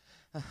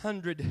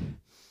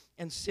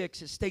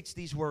 106, it states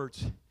these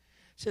words.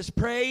 It says,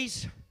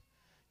 praise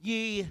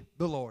ye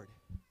the Lord.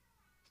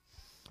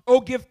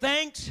 Oh, give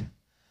thanks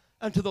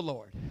unto the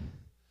Lord,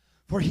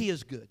 for he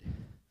is good.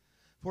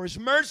 For his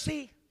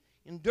mercy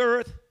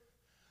endureth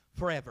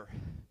forever.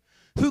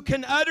 Who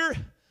can utter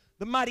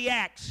the mighty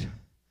acts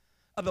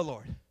of the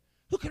Lord?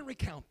 Who can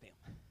recount them?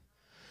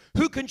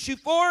 Who can shew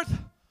forth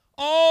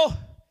all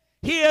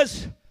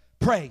his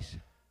praise?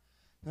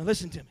 Now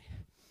listen to me.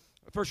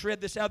 I first read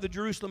this out of the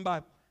Jerusalem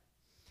Bible.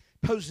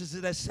 Poses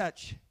it as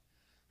such.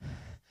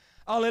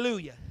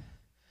 Hallelujah.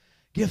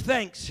 Give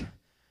thanks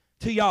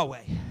to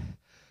Yahweh,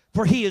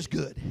 for he is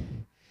good.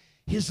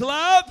 His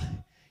love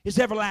is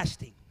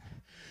everlasting.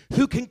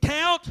 Who can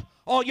count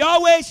all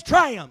Yahweh's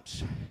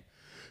triumphs?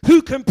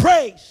 Who can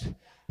praise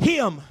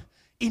him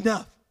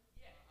enough?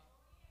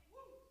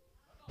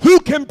 Who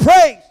can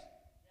praise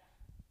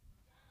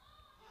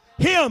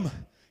Him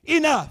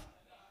enough?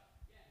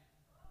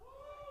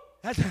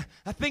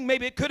 I think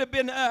maybe it could have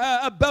been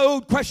a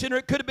bold question, or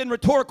it could have been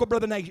rhetorical,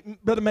 Brother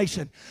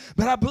Mason.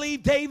 But I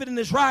believe David in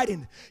his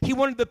writing, he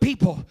wanted the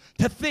people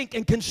to think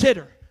and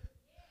consider,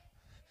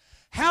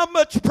 how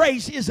much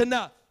praise is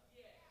enough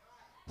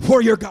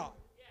for your God?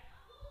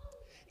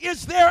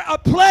 Is there a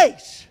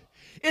place?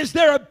 Is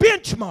there a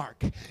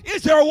benchmark?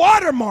 Is there a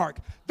watermark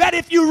that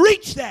if you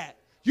reach that,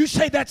 you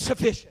say that's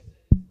sufficient?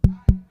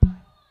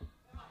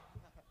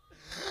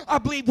 I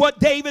believe what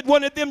David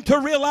wanted them to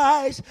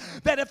realize,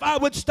 that if I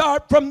would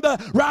start from the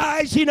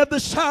rising of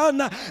the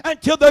sun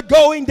until the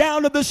going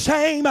down of the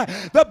same,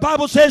 the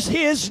Bible says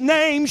His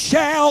name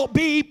shall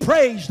be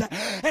praised.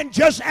 And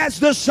just as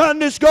the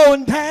sun is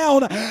going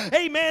down,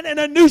 amen, and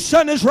a new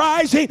sun is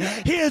rising,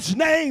 His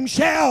name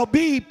shall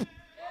be praised.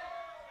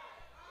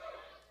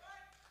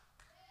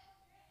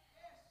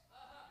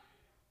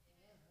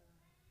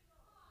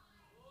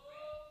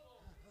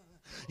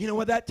 You know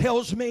what that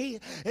tells me?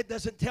 It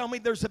doesn't tell me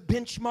there's a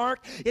benchmark.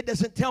 It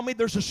doesn't tell me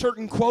there's a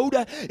certain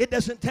quota. It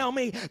doesn't tell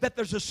me that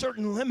there's a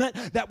certain limit,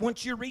 that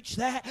once you reach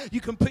that,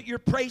 you can put your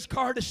praise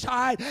card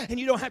aside and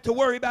you don't have to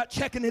worry about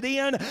checking it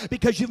in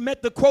because you've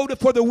met the quota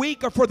for the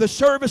week or for the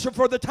service or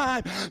for the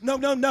time. No,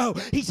 no, no.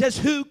 He says,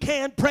 who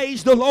can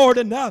praise the Lord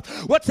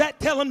enough? What's that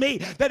telling me?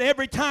 That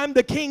every time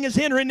the king is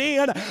entering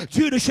in,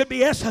 Judah should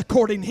be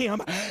escorting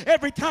him.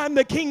 Every time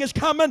the king is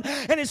coming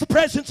and his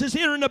presence is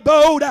entering the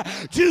abode,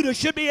 Judah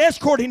should be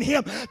escorting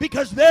him,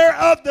 because they're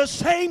of the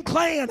same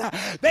clan.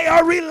 They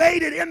are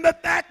related in the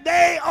fact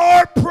they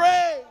are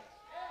praised.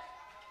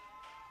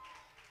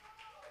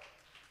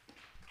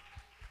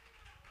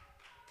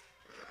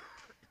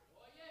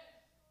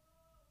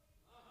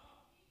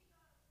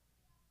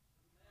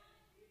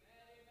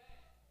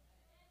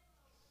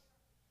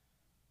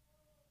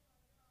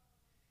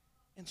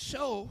 And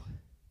so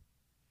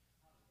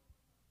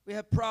we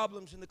have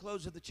problems in the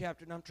close of the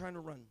chapter, and I'm trying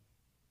to run.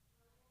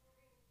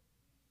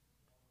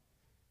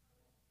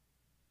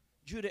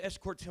 Judah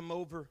escorts him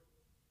over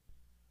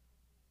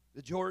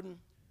the Jordan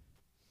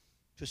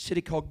to a city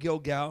called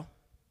Gilgal.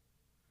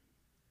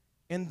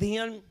 And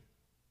then,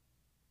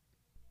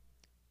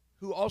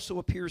 who also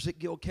appears at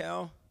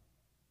Gilgal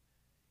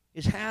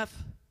is half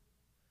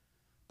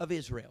of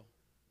Israel.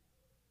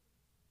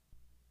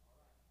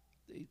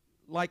 They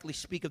likely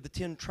speak of the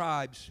 10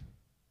 tribes.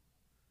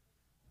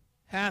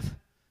 Half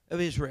of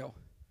Israel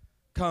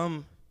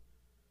come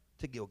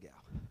to Gilgal.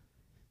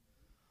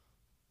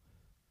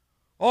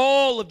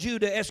 All of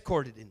Judah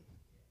escorted him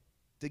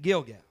to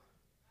Gilgal.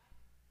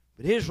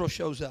 But Israel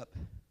shows up.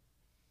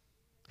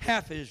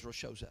 Half of Israel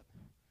shows up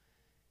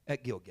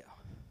at Gilgal.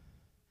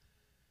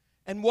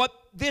 And what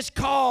this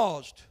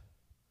caused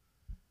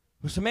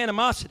was some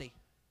animosity.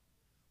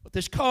 What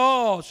this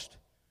caused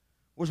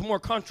was more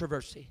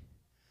controversy.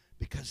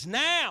 Because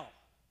now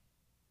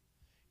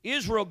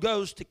Israel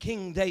goes to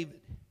King David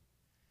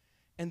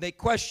and they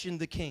question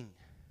the king.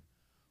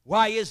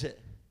 Why is it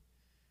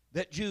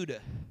that Judah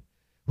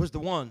was the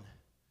one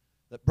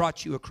that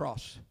brought you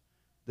across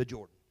the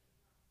Jordan?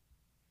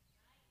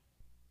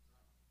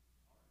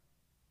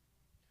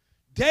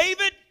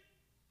 David,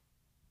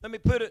 let me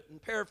put it in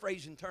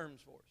paraphrasing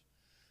terms for us.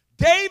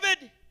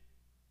 David,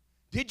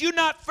 did you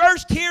not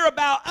first hear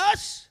about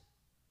us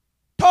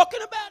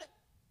talking about it?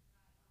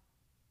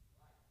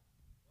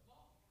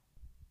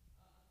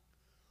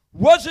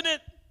 Wasn't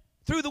it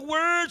through the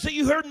words that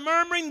you heard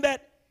murmuring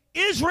that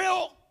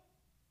Israel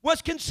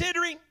was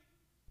considering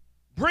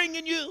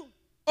bringing you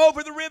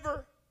over the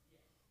river?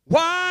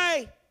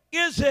 Why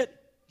is it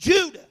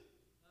Judah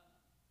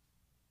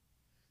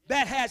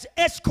that has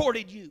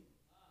escorted you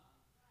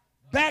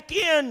back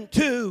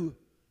into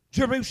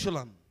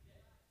Jerusalem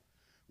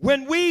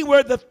when we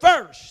were the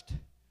first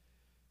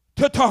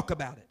to talk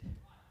about it?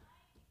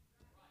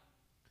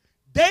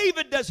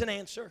 David doesn't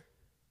answer,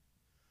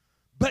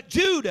 but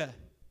Judah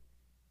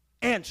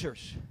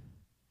answers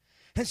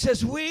and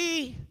says,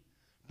 we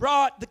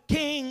brought the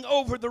king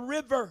over the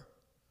river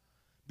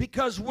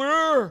because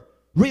we're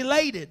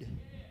related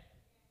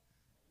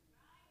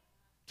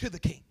to the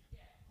king.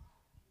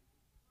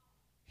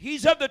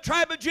 He's of the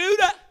tribe of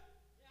Judah.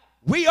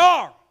 We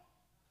are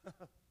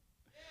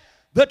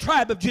the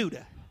tribe of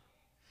Judah.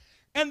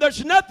 And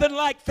there's nothing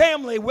like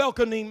family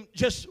welcoming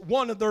just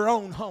one of their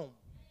own home.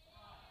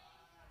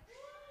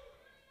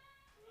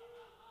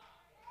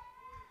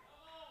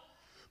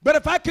 But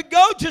if I could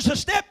go just a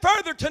step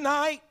further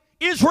tonight,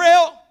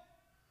 Israel,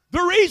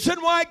 the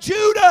reason why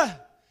Judah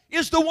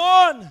is the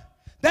one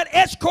that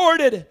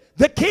escorted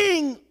the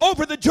king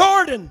over the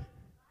Jordan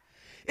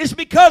is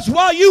because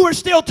while you were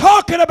still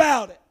talking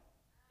about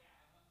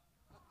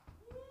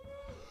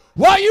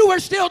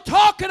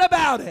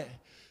it,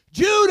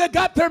 Judah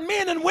got their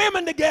men and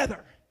women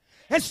together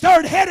and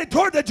started headed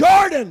toward the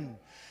Jordan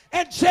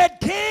and said,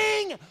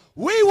 King,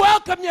 we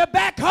welcome you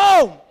back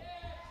home.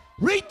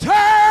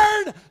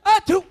 Return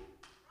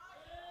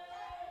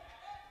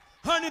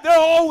Honey,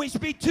 there'll always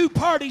be two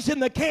parties in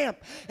the camp,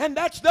 and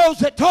that's those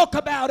that talk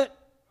about it.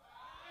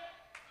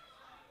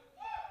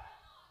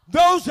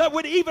 Those that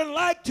would even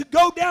like to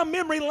go down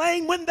memory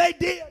lane when they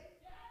did.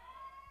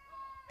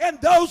 And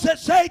those that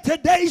say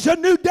today's a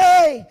new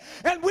day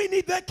and we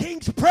need the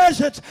King's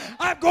presence.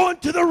 I'm going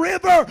to the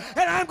river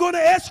and I'm going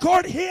to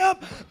escort him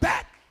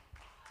back.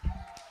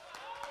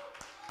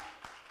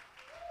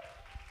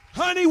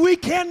 Honey, we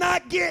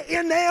cannot get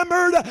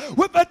enamored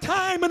with a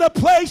time and a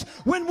place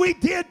when we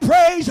did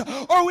praise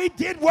or we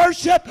did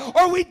worship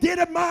or we did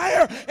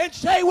admire and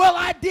say, well,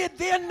 I did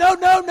then. No,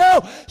 no,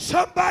 no.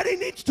 Somebody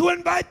needs to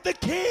invite the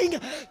King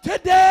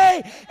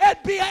today and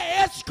be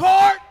an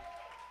escort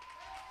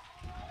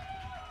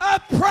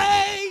of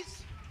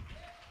praise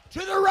to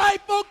the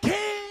rightful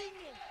King.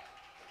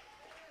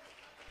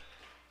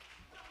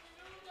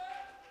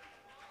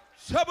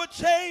 Someone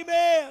say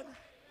amen.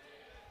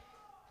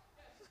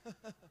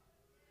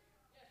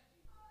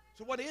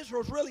 So what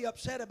Israel's really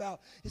upset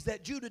about is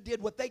that Judah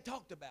did what they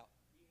talked about.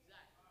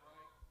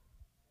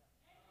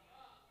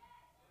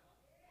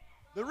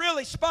 The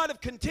really spot of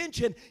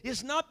contention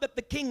is not that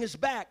the king is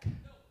back,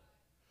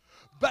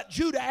 but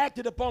Judah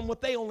acted upon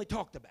what they only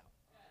talked about.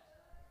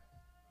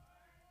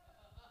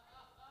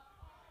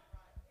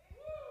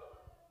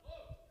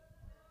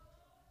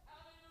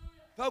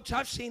 Folks,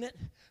 I've seen it.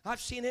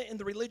 I've seen it in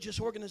the religious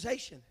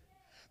organization.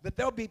 That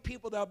there'll be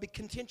people that'll be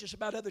contentious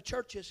about other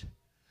churches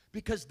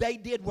because they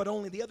did what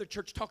only the other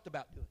church talked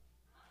about doing.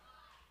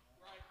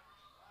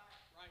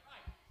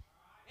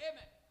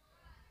 Amen.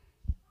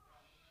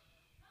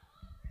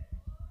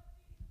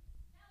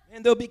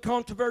 And there'll be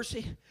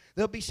controversy.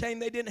 They'll be saying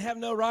they didn't have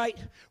no right,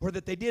 or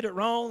that they did it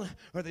wrong,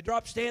 or they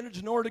dropped standards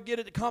in order to get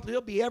it accomplished.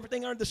 It'll be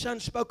everything under the sun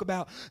spoke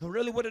about. And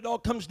really what it all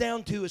comes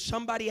down to is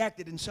somebody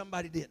acted and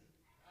somebody didn't.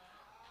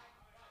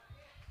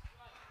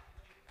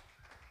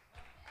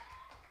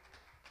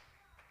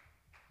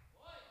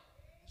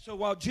 So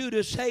while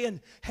Judah's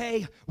saying,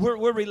 hey, we're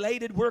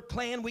related, we're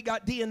clan, we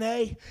got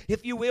DNA,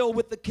 if you will,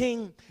 with the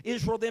king,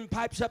 Israel then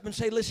pipes up and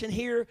say, listen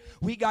here,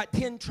 we got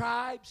 10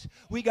 tribes,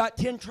 we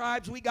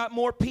got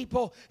more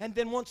people. And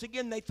then once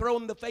again, they throw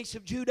in the face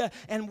of Judah,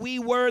 and we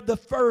were the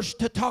first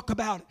to talk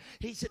about it.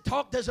 He said,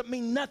 talk doesn't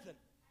mean nothing.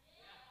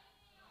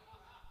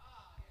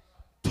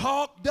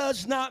 Talk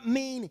does not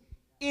mean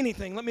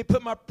anything. Let me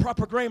put my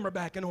proper grammar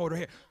back in order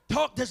here.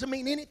 Talk doesn't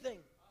mean anything.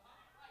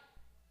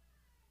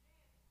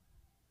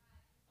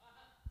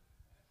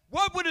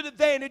 What would an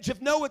advantage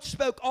if Noah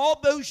spoke all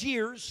those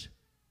years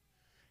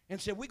and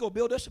said, we're going to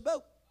build us a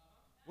boat.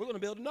 We're going to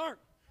build an ark.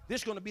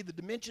 This is going to be the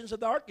dimensions of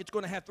the ark. It's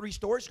going to have 3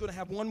 stories. It's going to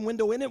have 1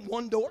 window in it,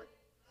 1 door.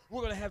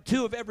 We're going to have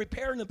 2 of every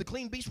pair, and of the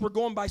clean beast we're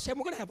going by 7.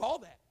 We're going to have all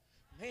that.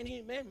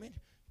 Man.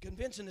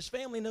 Convincing his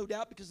family, no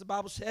doubt, because the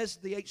Bible says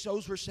the 8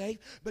 souls were saved.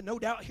 But no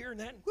doubt hearing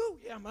that, whoo,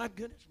 yeah, my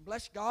goodness,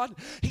 bless God.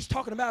 He's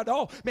talking about it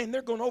all. Man,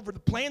 they're going over the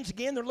plans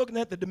again. They're looking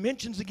at the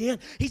dimensions again.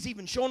 He's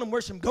even showing them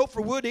where some gopher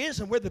wood is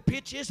and where the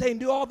pitch is. They can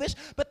do all this,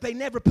 but they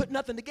never put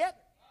nothing together.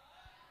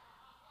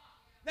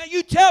 Now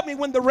you tell me,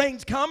 when the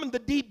rains come and the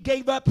deep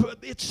gave up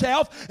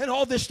itself and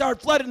all this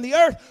started flooding the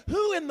earth,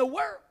 who in the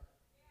world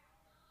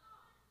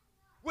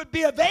would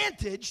be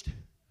advantaged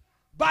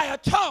by a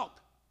talk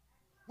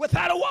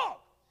without a walk?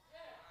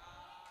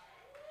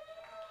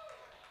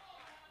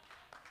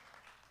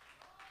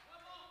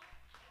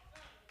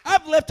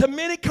 I've left to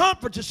many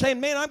conferences saying,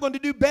 man, I'm going to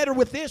do better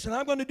with this and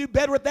I'm going to do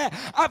better with that.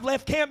 I've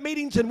left camp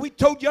meetings and we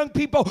told young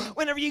people,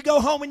 whenever you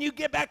go home and you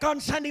get back on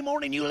Sunday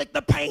morning, you lick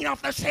the paint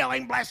off the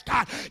ceiling, bless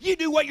God. You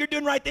do what you're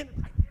doing right then.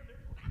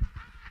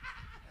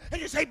 And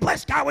you say,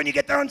 bless God, when you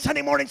get there on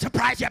Sunday morning,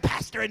 surprise your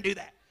pastor and do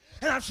that.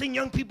 And I've seen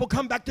young people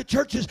come back to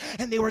churches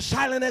and they were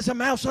silent as a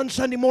mouse on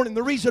Sunday morning.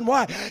 The reason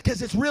why?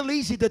 Because it's real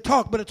easy to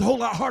talk, but it's a whole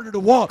lot harder to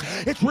walk.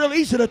 It's real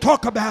easy to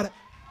talk about it.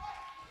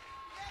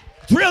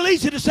 It's real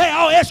easy to say,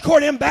 I'll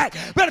escort him back.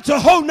 But it's a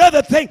whole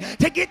nother thing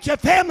to get your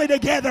family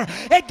together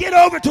and get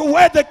over to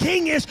where the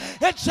king is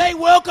and say,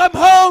 welcome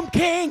home,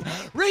 King.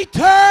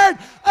 Return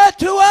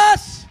unto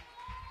us,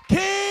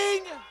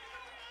 King.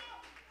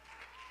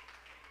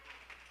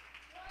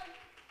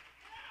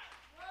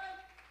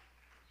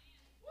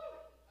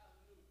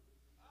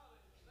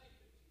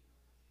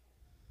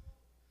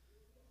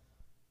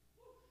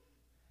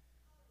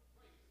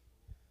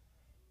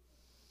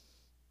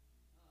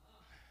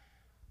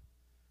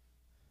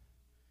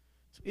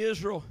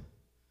 Israel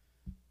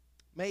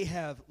may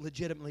have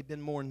legitimately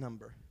been more in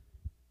number,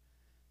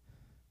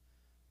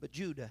 but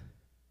Judah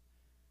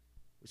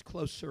was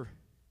closer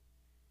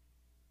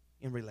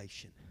in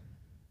relation.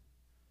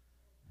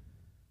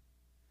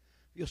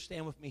 If you'll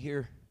stand with me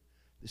here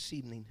this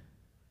evening.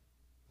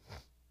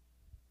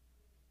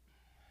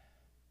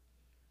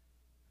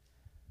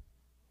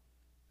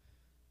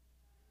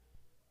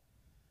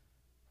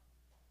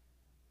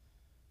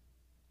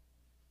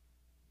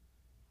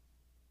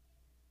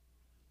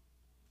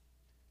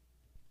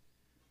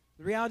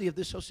 The reality of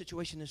this whole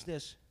situation is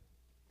this.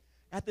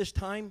 At this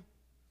time,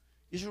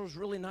 Israel's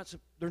really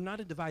they're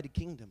not a divided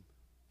kingdom.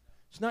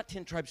 It's not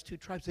 10 tribes, 2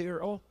 tribes. They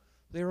are all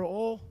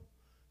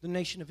the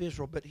nation of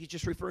Israel, but he's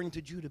just referring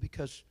to Judah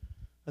because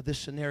of this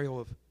scenario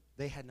of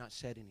they had not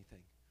said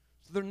anything.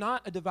 So they're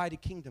not a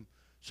divided kingdom.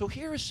 So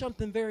here is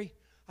something very,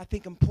 I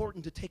think,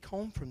 important to take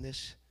home from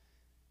this,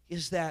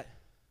 is that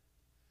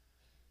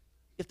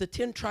if the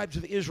 10 tribes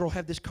of Israel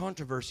have this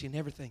controversy and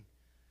everything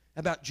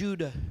about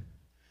Judah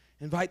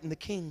inviting the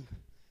king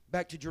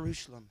back to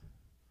Jerusalem,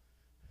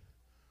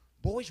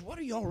 boys, what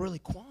are y'all really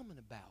qualming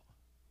about?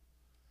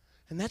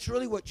 And that's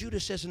really what Judah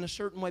says in a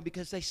certain way,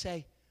 because they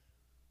say,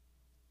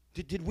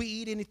 did we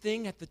eat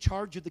anything at the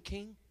charge of the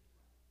king?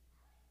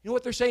 You know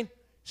what they're saying?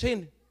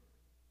 Saying,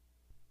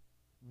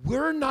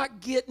 we're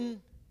not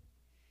getting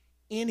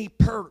any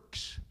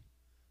perks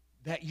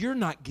that you're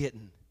not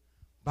getting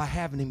by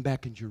having him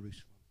back in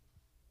Jerusalem.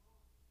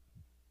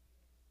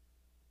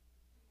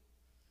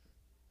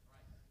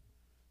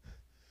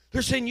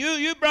 They're saying,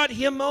 you brought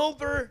him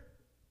over.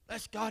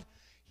 Bless God.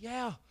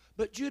 Yeah,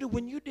 but Judah,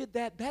 when you did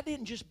that, that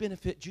didn't just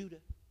benefit Judah.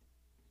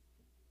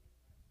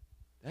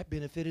 That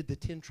benefited the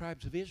 10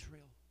 tribes of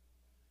Israel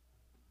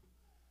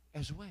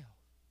as well.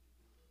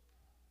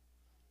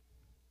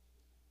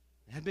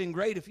 It had been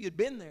great if you had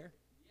been there.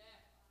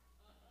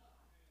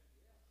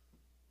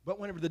 But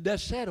whenever the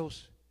dust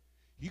settles,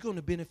 you're going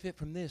to benefit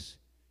from this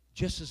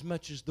just as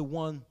much as the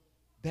one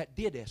that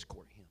did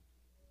escort him.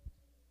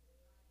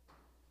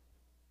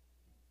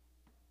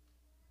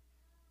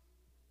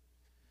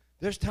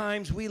 There's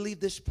times we leave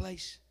this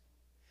place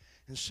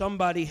and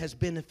somebody has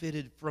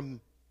benefited from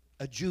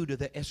a Judah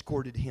that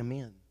escorted him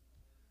in.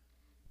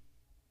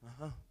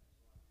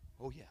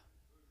 Oh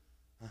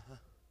yeah.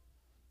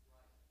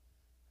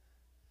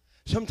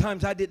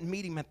 Sometimes I didn't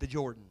meet him at the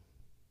Jordan.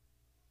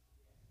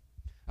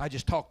 I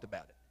just talked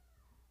about it.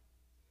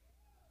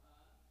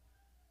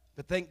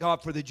 But thank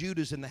God for the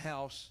Judahs in the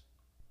house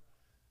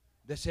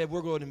that said,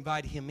 we're going to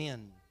invite him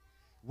in,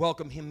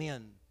 welcome him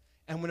in.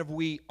 And whenever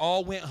we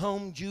all went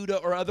home, Judah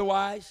or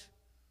otherwise,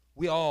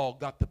 we all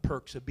got the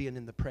perks of being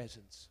in the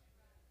presence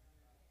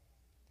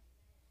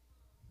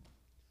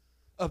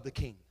of the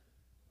king.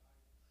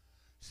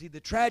 See,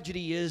 the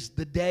tragedy is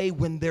the day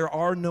when there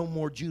are no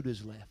more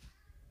Judahs left.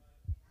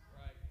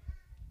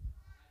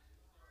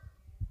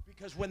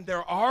 Because when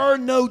there are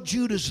no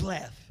Judahs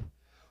left,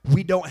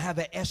 we don't have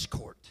an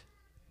escort.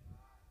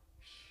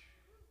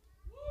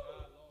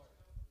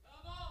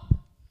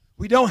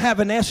 We don't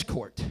have an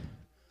escort.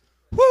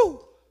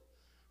 Woo!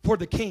 For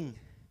the king.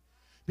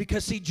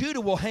 Because see, Judah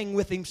will hang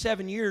with him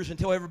 7 years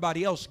until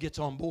everybody else gets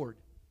on board.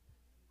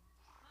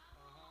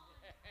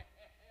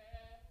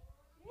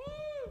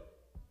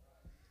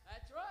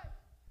 That's right.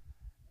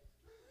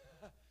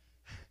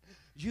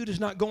 Judah's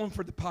not going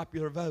for the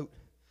popular vote.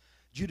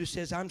 Judah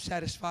says, I'm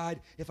satisfied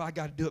if I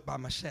got to do it by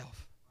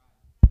myself.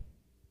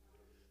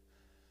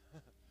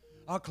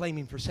 I'll claim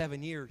him for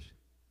 7 years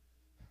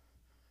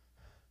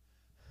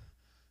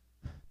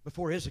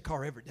before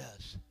Issachar ever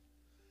does.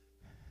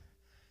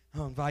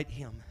 I'll invite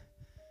him.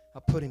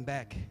 I'll put him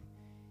back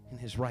in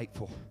his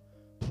rightful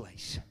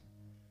place.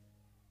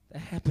 That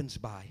happens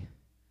by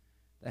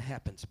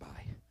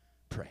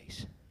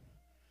praise.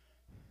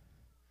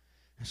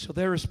 And so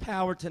there is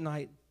power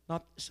tonight,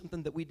 not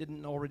something that we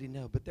didn't already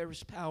know, but there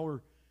is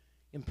power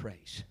in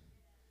praise.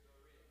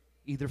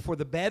 Either for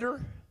the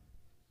better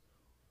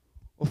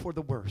or for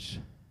the worse.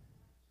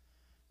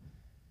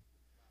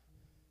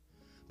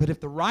 But if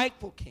the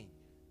rightful king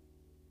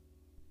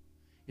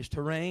is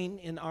to reign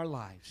in our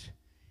lives,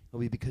 it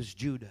will be because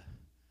Judah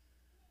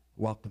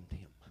welcomed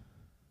him.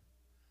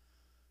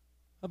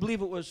 I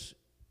believe it was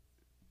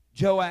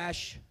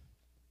Joash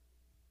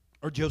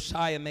or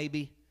Josiah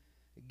maybe.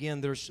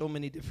 Again, there are so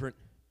many different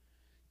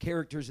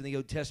characters in the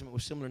Old Testament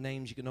with similar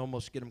names, you can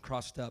almost get them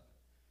crossed up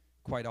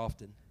quite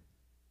often.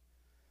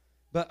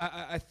 But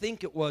I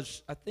think it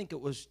was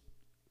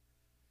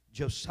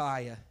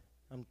Josiah.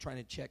 I'm trying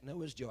to check. No, it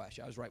was Joash.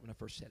 I was right when I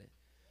first said it.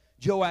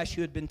 Joash,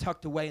 who had been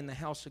tucked away in the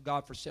house of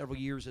God for several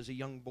years as a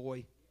young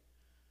boy,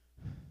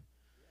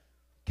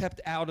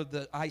 kept out of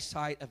the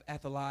eyesight of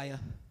Athaliah,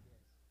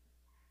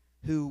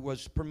 who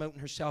was promoting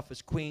herself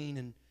as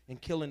queen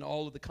and killing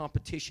all of the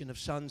competition of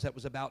sons that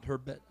was about her.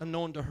 But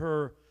unknown to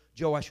her,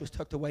 Joash was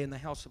tucked away in the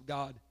house of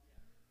God.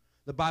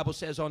 The Bible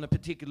says on a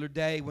particular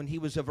day when he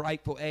was of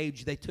rightful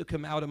age, they took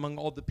him out among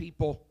all the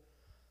people.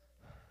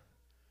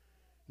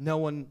 No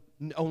one,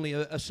 only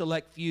a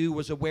select few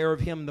was aware of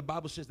him. The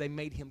Bible says they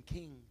made him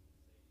king.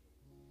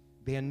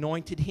 They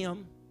anointed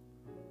him.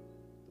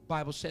 The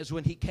Bible says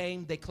when he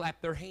came, they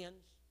clapped their hands.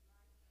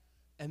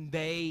 And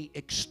they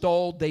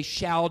extolled, they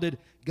shouted,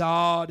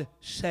 God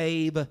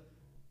save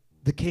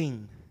the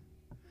king.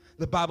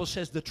 The Bible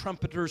says the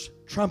trumpeters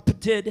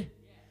trumpeted,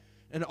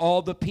 and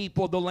all the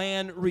people of the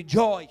land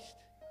rejoiced.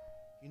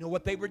 You know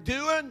what they were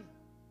doing?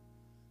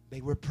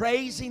 They were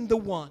praising the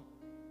one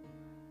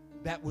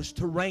that was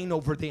to reign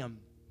over them.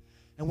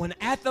 And when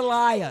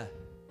Athaliah,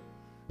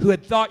 who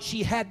had thought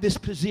she had this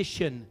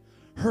position,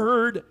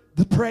 heard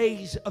the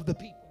praise of the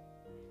people,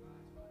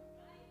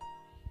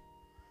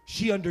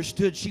 she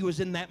understood she was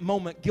in that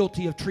moment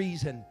guilty of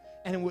treason,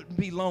 and it wouldn't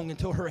be long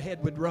until her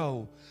head would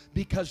roll,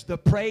 because the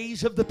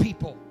praise of the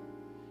people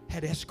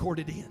had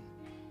escorted in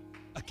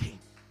a king.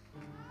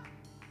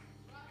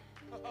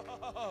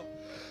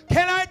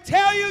 Can I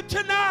tell you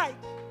tonight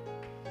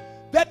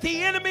that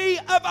the enemy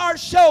of our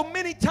soul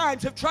many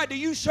times have tried to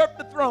usurp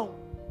the throne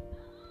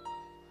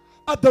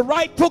of the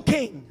rightful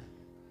king?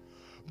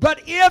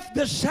 But if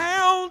the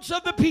sounds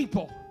of the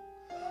people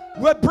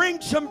will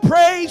bring some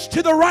praise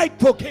to the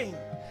rightful king,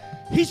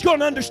 he's going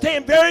to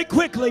understand very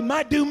quickly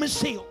my doom is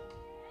sealed.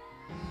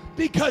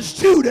 Because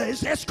Judah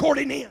is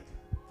escorting in.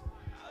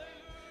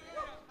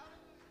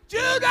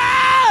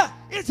 Judah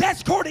is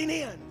escorting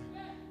in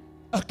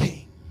a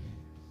king.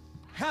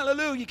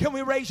 Hallelujah. Can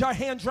we raise our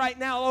hands right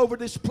now all over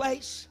this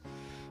place?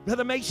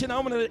 Brother Mason,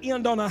 I'm going to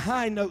end on a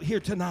high note here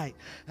tonight.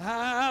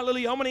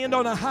 Hallelujah. I'm going to end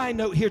on a high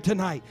note here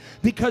tonight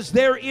because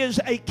there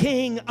is a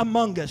king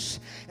among us.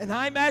 And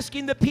I'm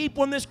asking the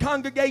people in this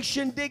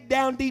congregation, dig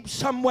down deep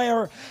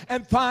somewhere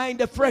and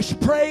find a fresh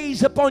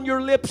praise upon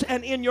your lips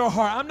and in your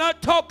heart. I'm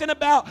not talking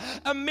about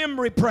a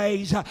memory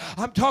praise.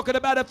 I'm talking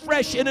about a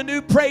fresh and a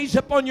new praise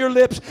upon your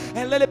lips.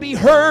 And let it be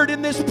heard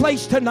in this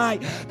place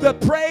tonight. The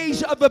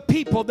praise of a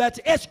people that's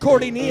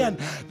escorting in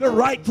the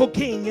rightful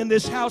king in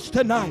this house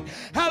tonight.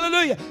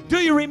 Hallelujah. Do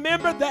you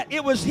remember that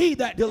it was he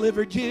that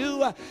delivered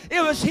you?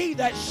 It was he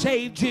that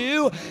saved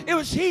you. It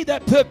was he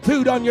that put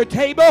food on your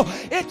table.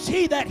 It's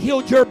he that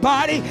healed your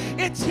body.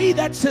 It's he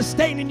that's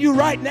sustaining you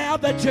right now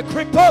that you're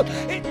crippled.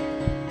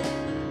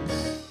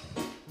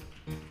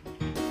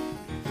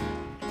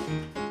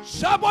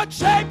 Someone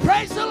say,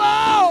 praise the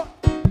Lord.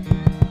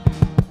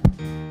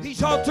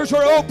 These altars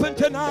are open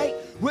tonight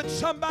with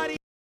somebody.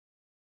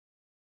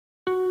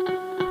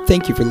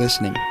 Thank you for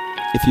listening.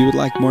 If you would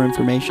like more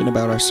information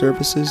about our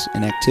services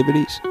and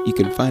activities, you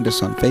can find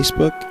us on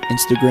Facebook,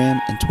 Instagram,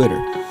 and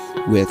Twitter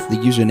with the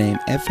username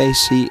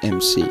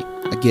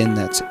FACMC. Again,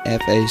 that's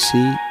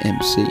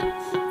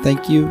FACMC.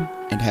 Thank you,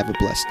 and have a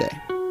blessed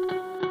day.